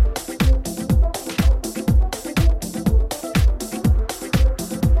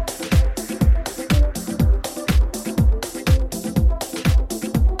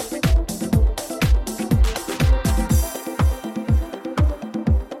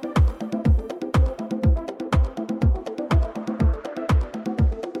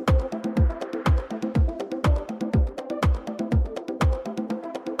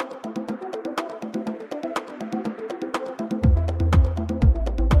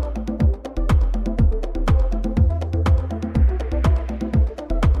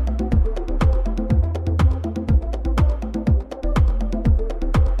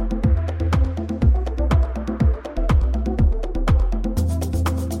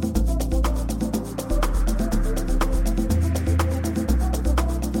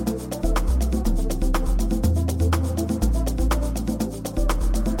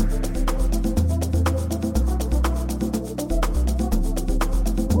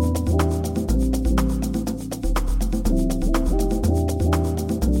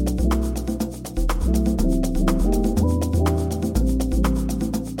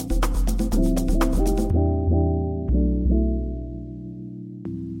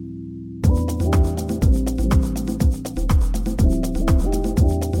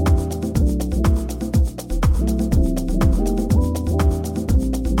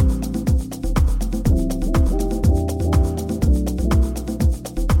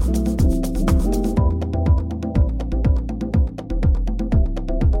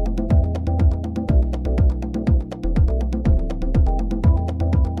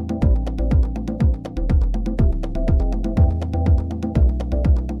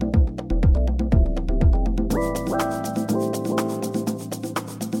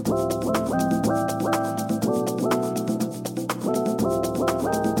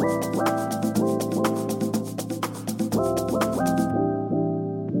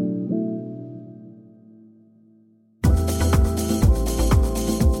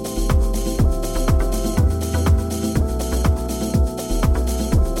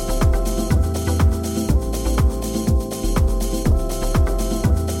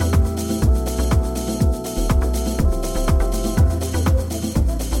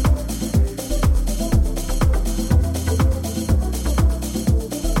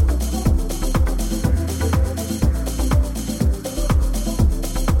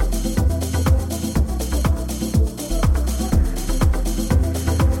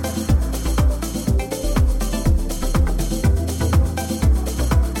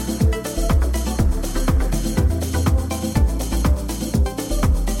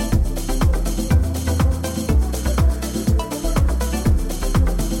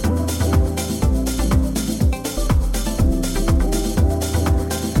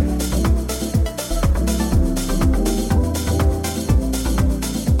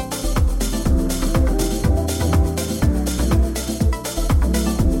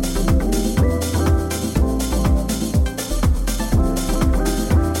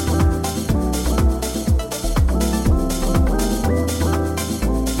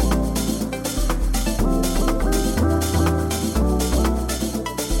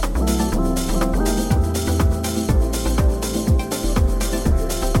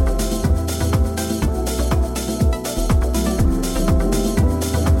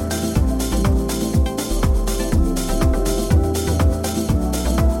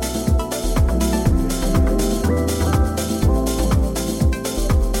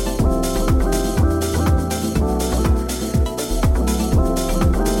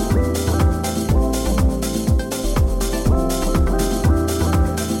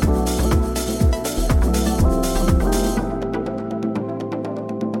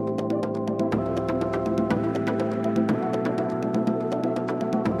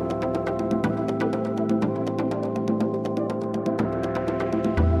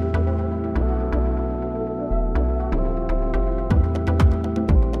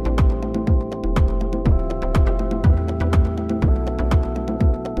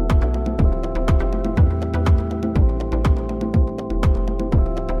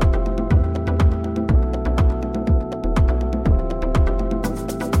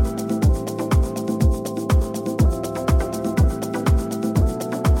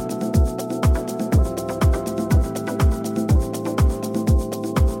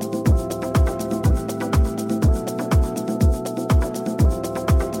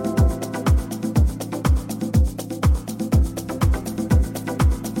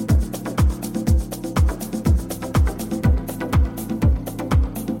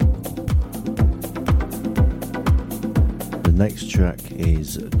 next track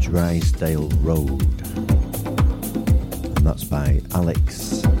is Drysdale Road, and that's by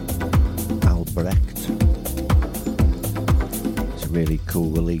Alex Albrecht. It's a really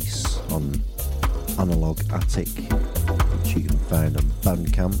cool release on Analog Attic, which you can find on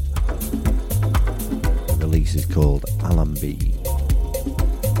Bandcamp. The release is called Allenby.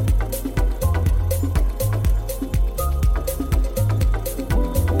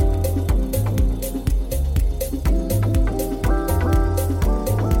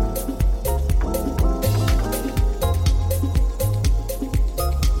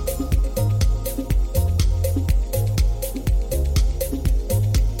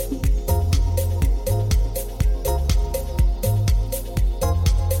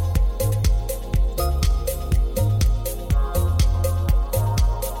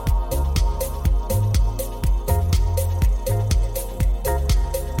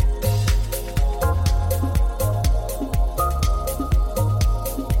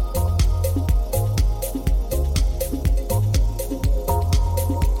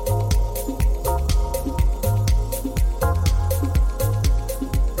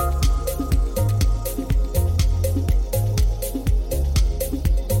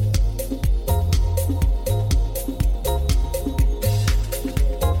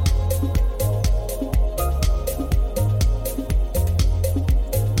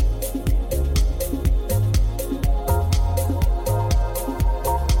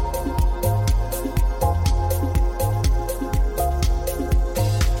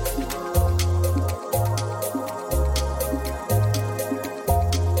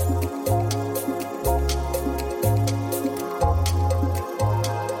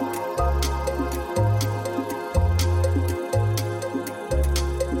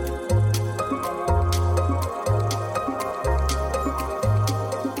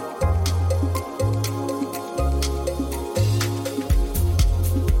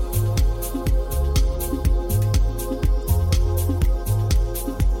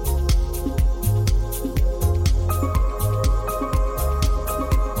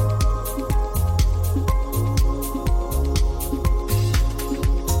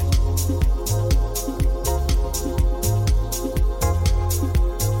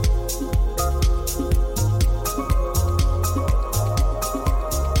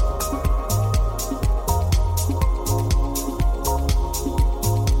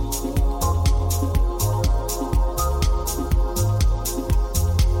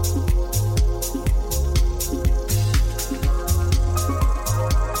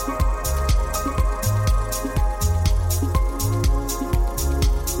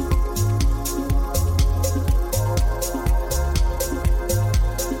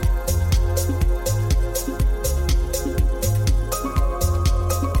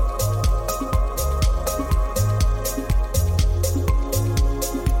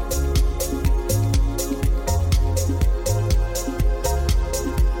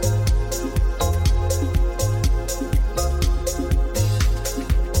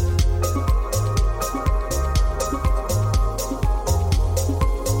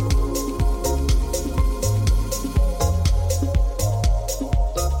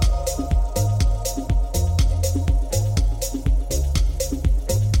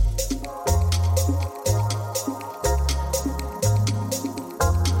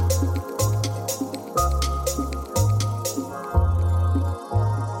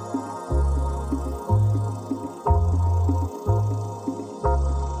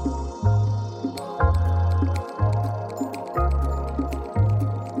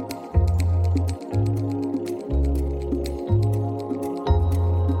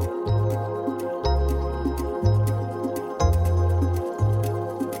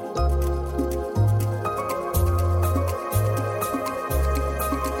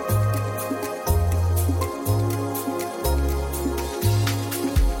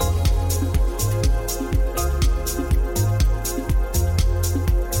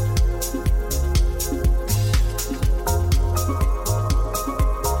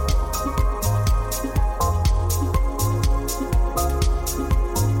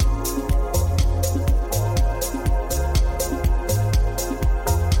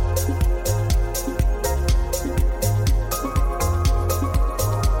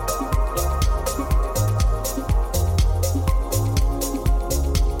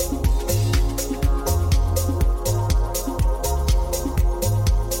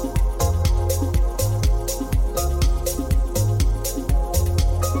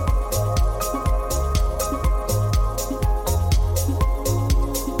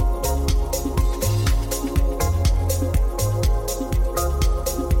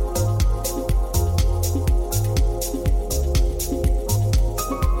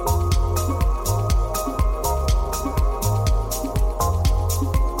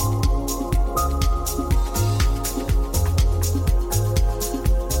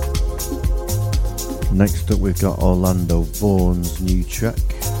 Next up we've got Orlando Vaughan's new track.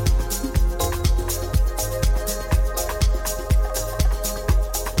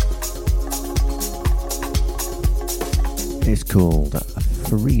 It's called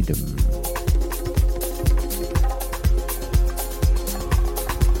Freedom.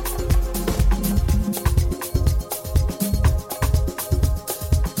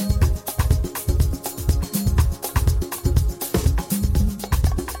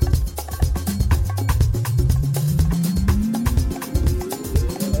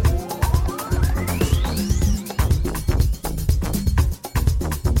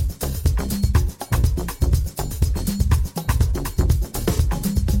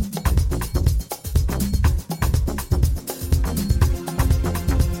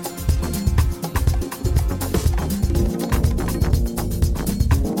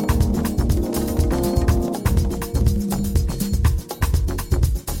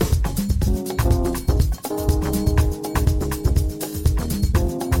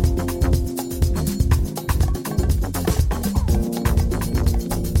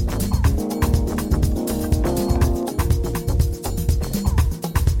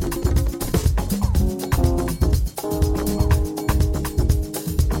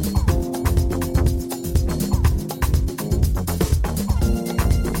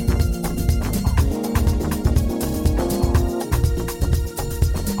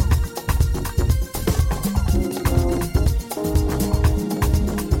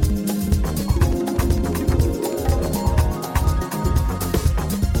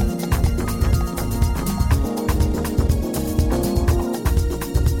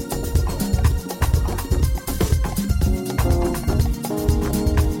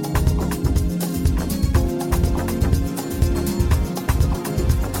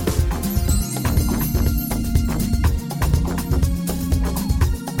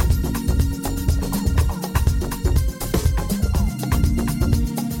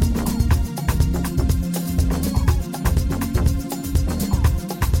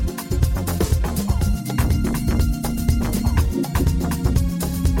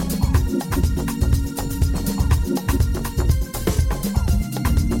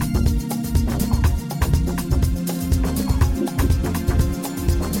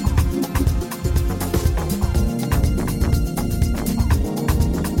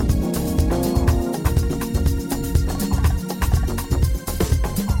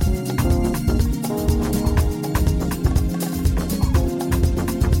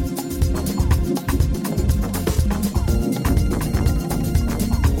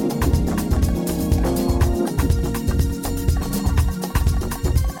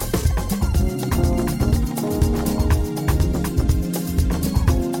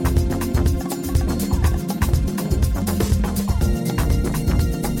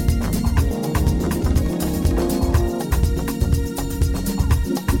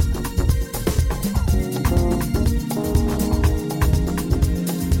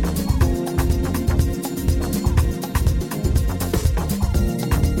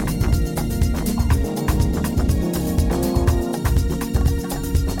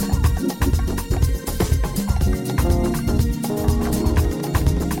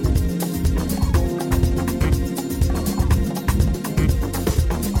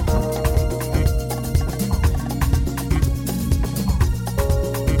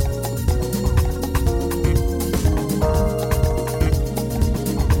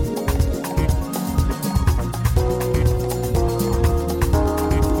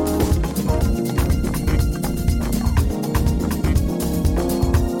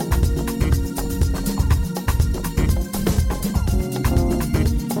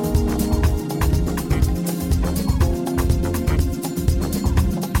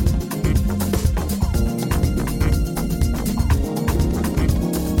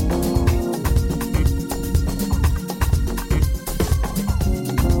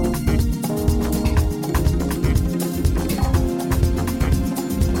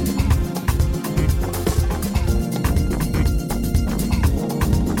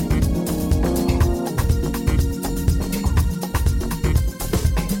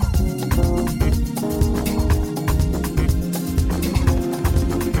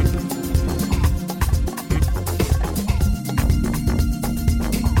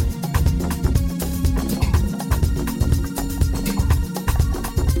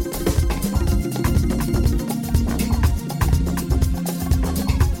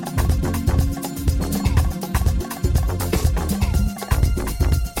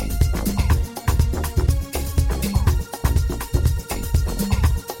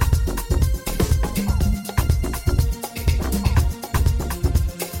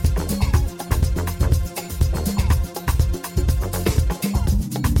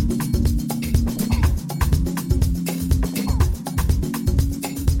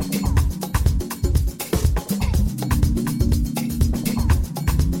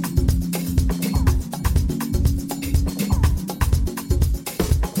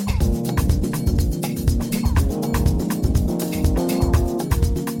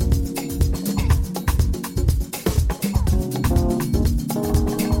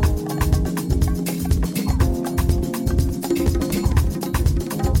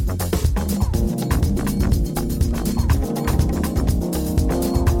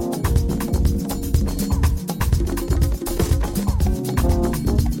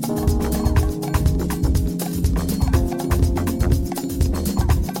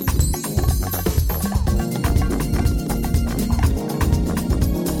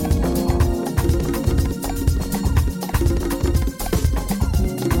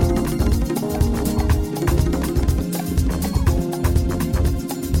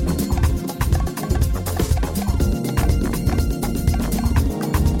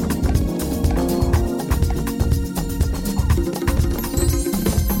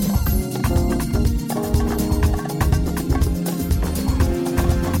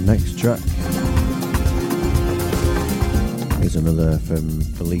 track. Here's another from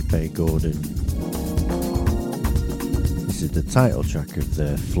Felipe Gordon. This is the title track of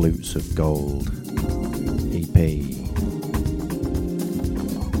the Flutes of Gold EP.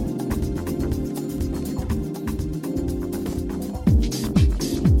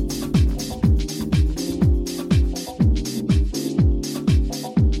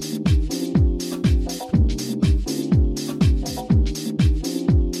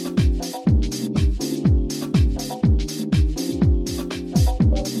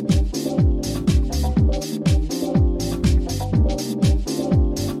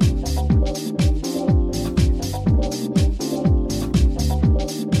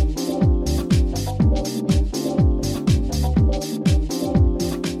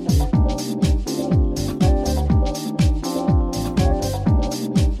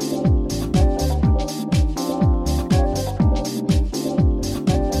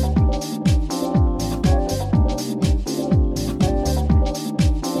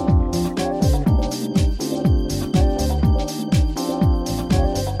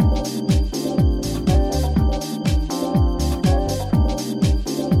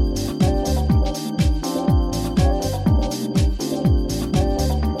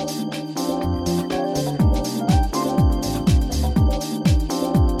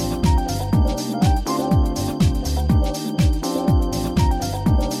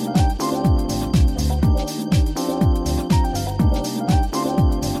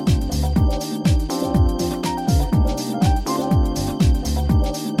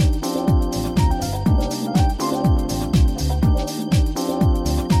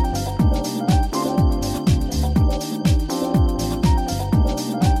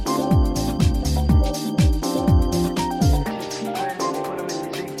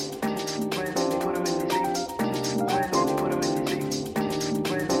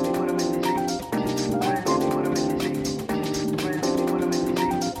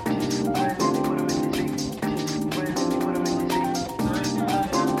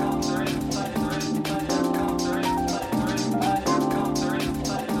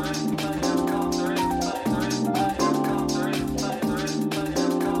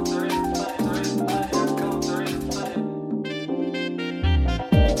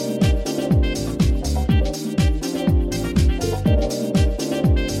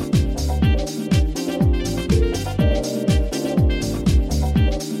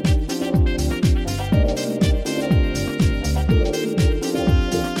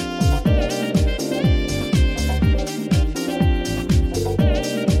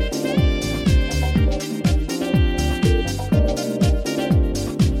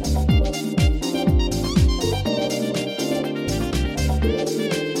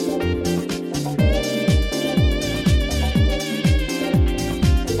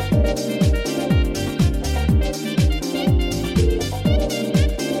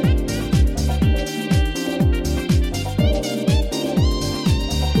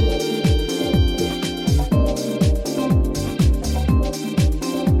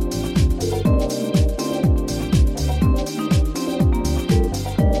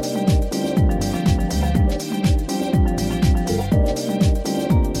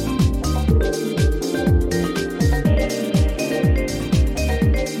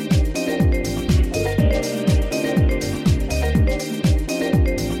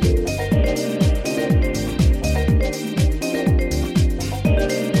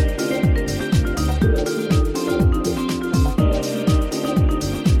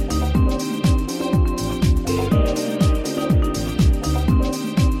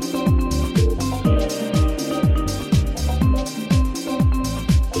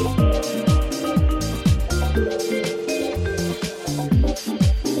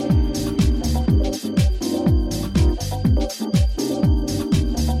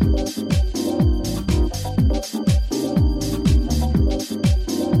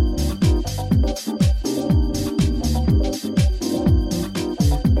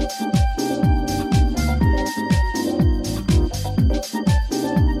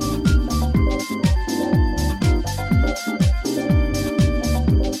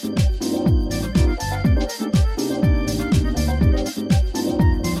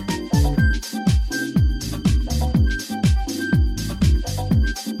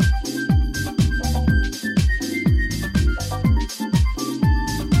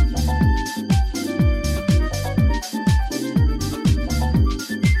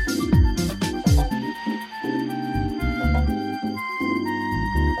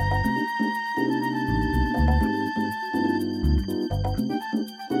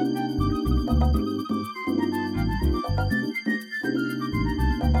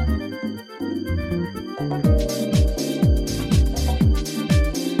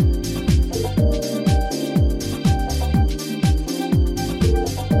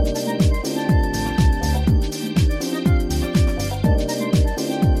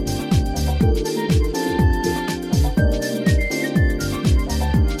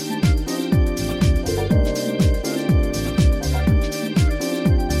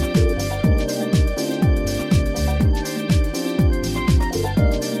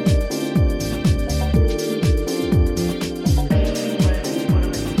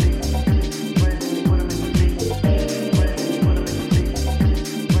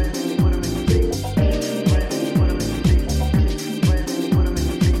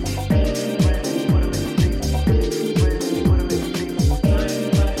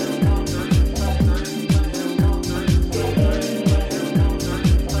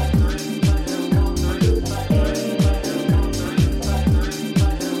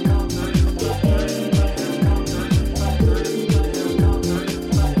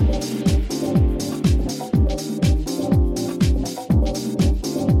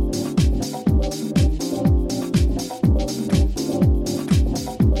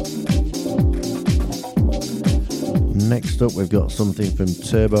 Next up, we've got something from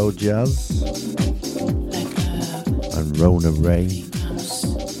Turbo Jazz and Rona Ray.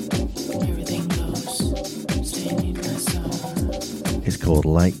 It's called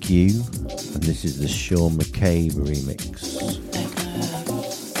Like You, and this is the Sean McCabe remix.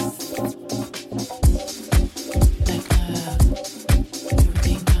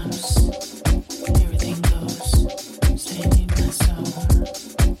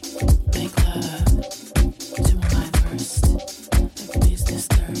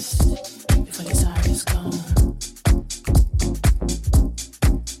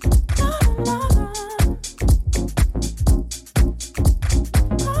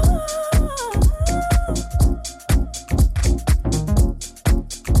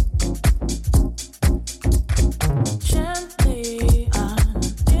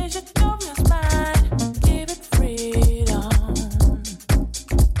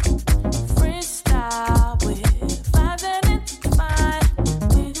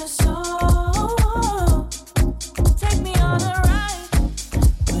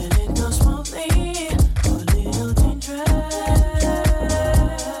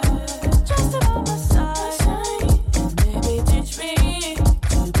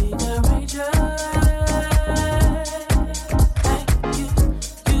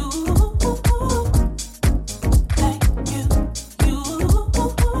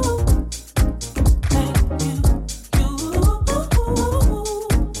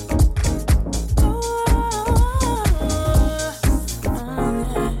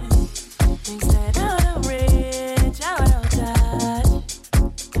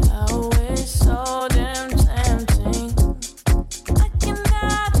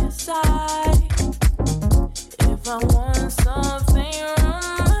 Way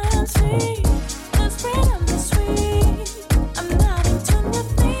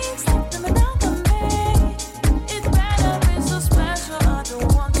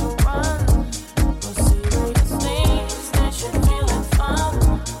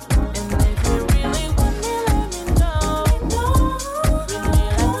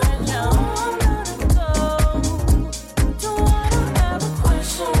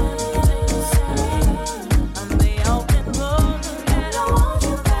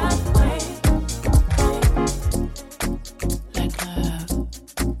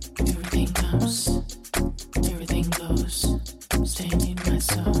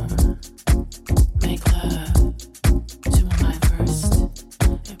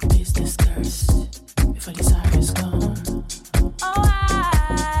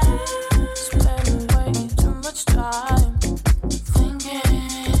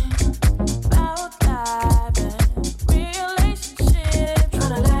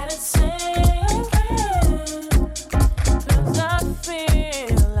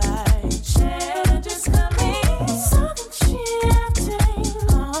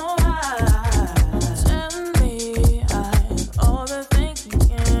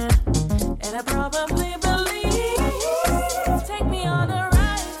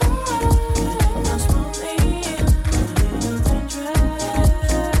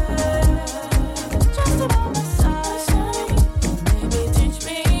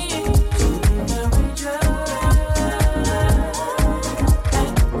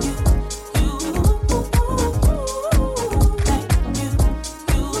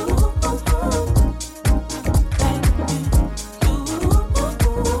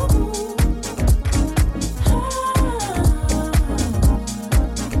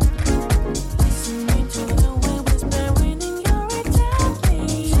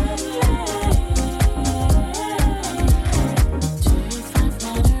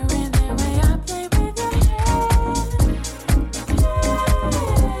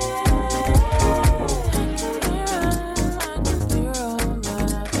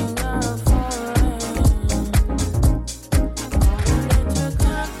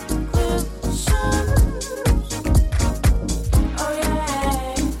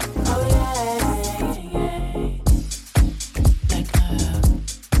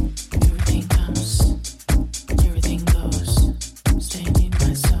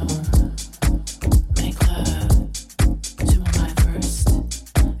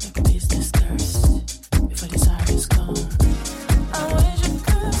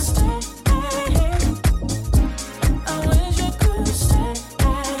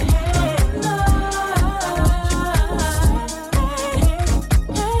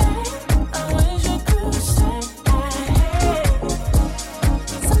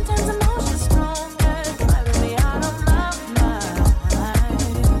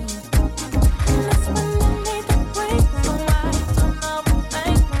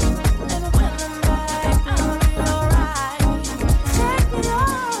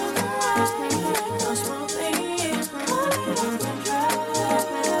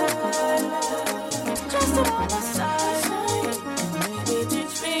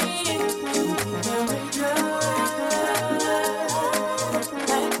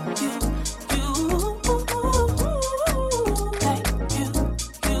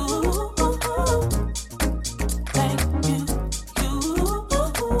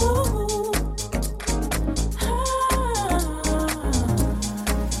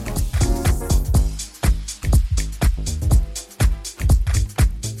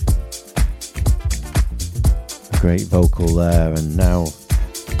Great vocal there, and now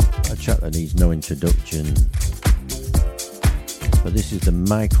a track that needs no introduction. But this is the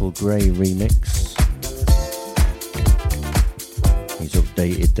Michael Gray remix. He's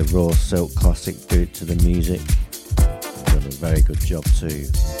updated the Raw Silk classic Do It to the Music. He's done a very good job too.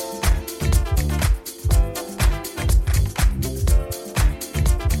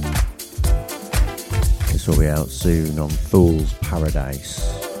 This will be out soon on Fool's Paradise.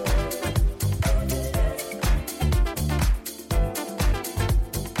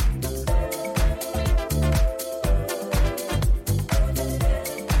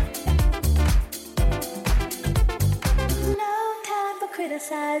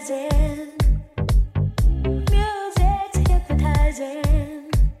 Music's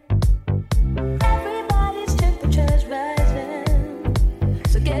hypnotizing. Everybody's temperature's rising.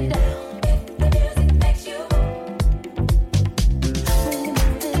 So get down. The music makes you. When you're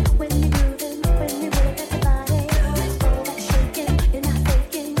moving, when you really got the body. All that shaking, you're not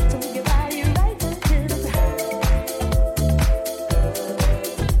faking. So move your body right down to the ground.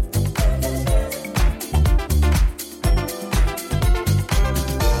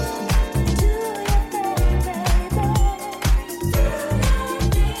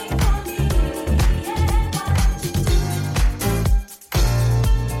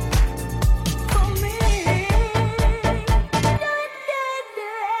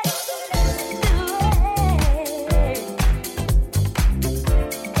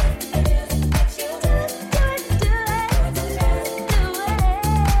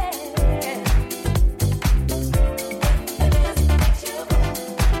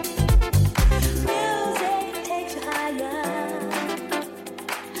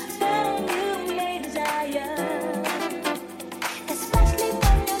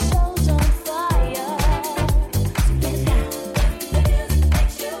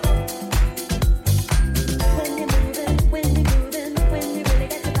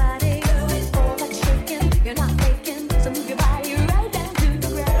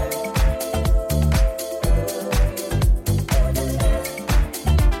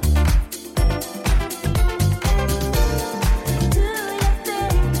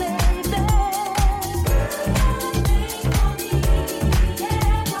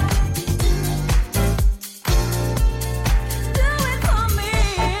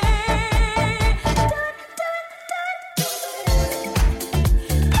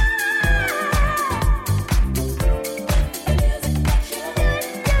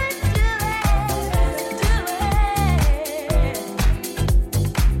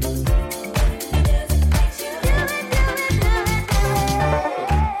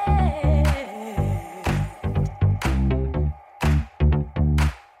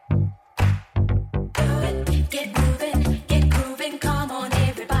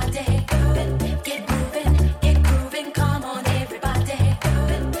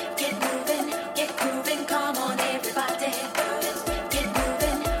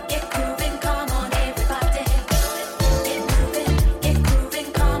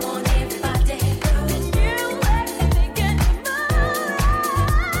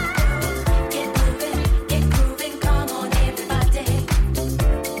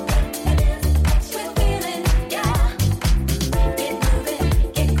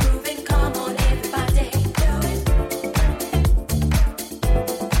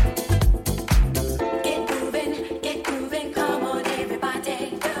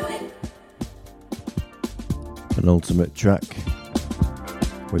 Penultimate track,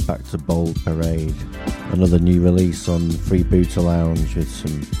 we're back to Bold Parade, another new release on Freebooter Lounge with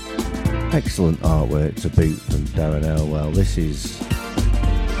some excellent artwork to boot from Darren Elwell. This is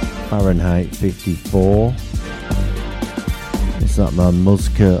Fahrenheit 54. It's that man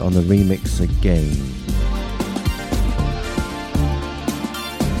Muska on the remix again.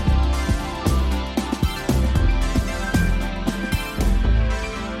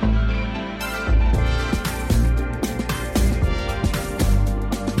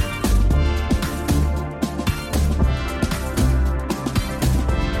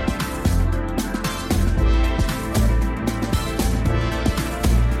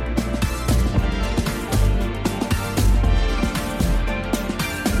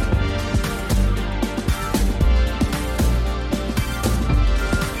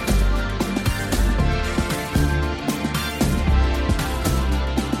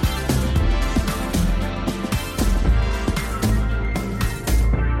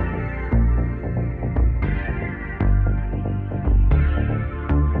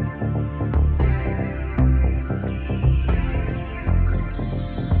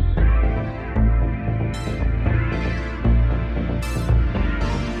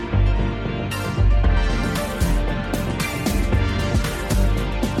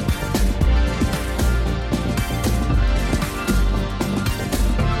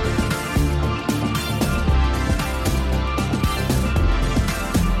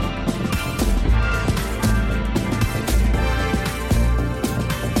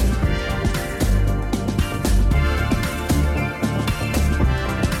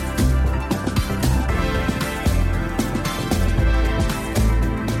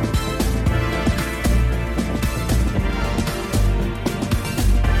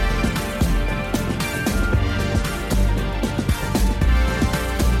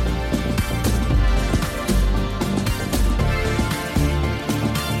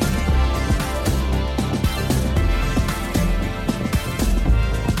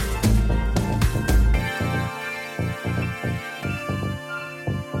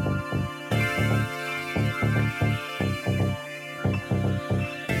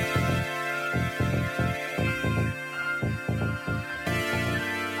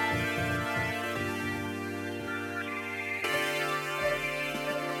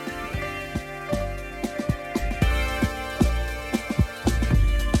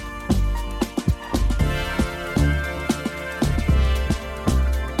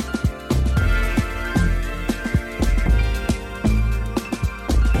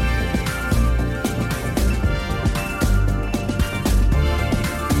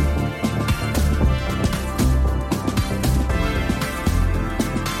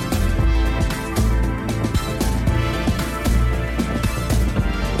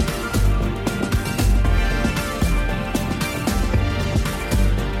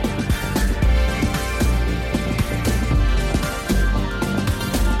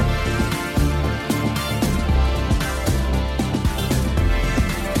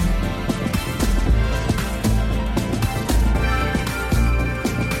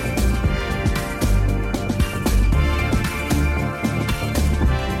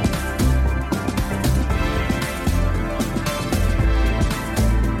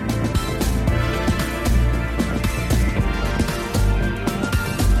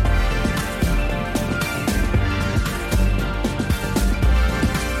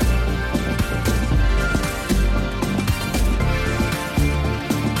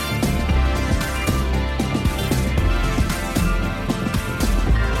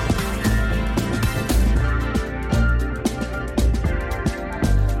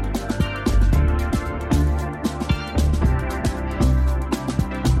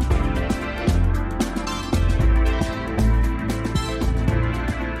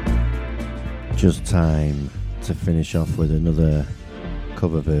 Just time to finish off with another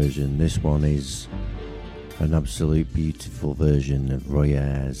cover version. This one is an absolute beautiful version of Roy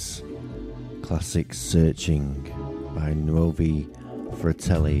Ayers' classic Searching by Nuovi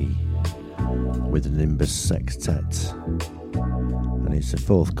Fratelli with the Nimbus Sextet, and it's a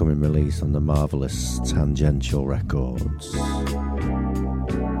forthcoming release on the marvellous Tangential Records.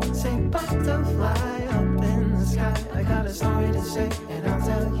 Say butterfly up in the sky, I got a story to say, and I'll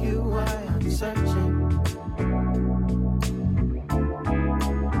tell you why I'm searching.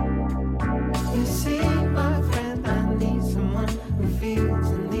 You see, my friend, I need someone who feels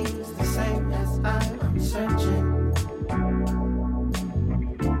and needs the same as I'm searching.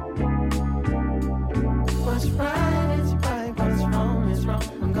 What's right is right, what's wrong is wrong.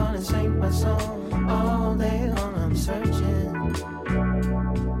 I'm gonna sing my song all day long. I'm searching.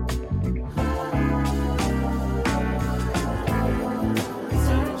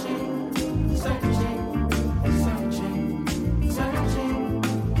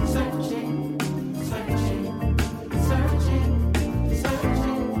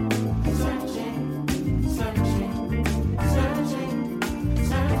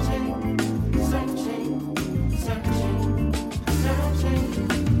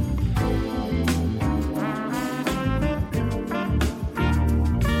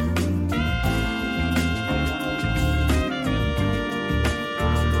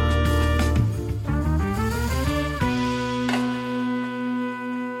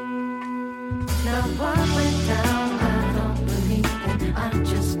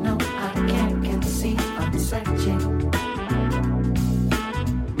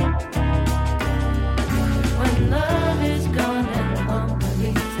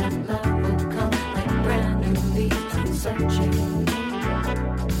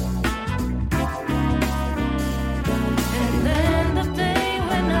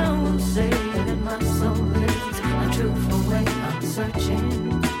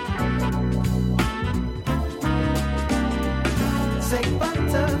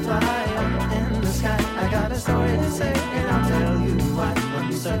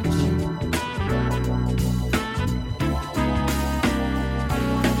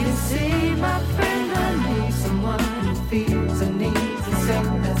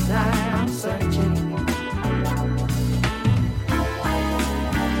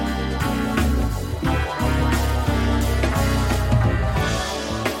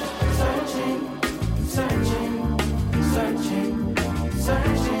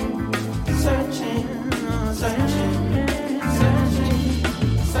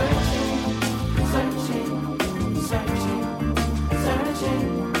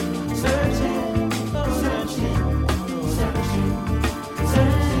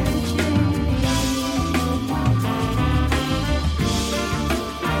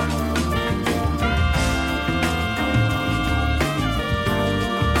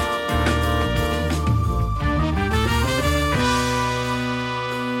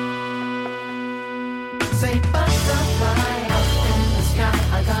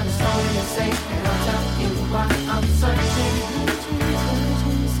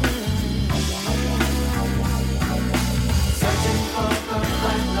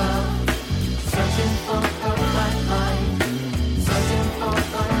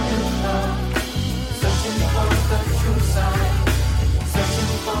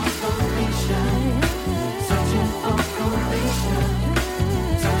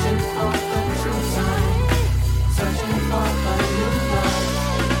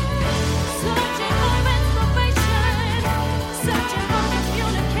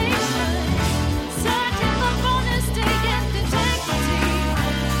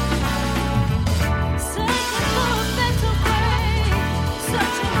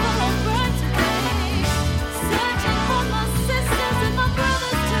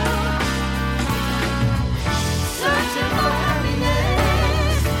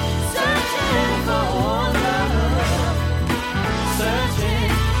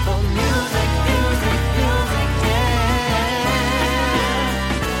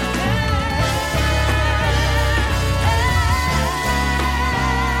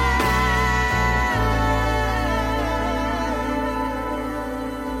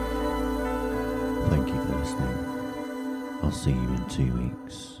 Thank you for listening. I'll see you in 2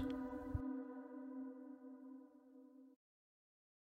 weeks.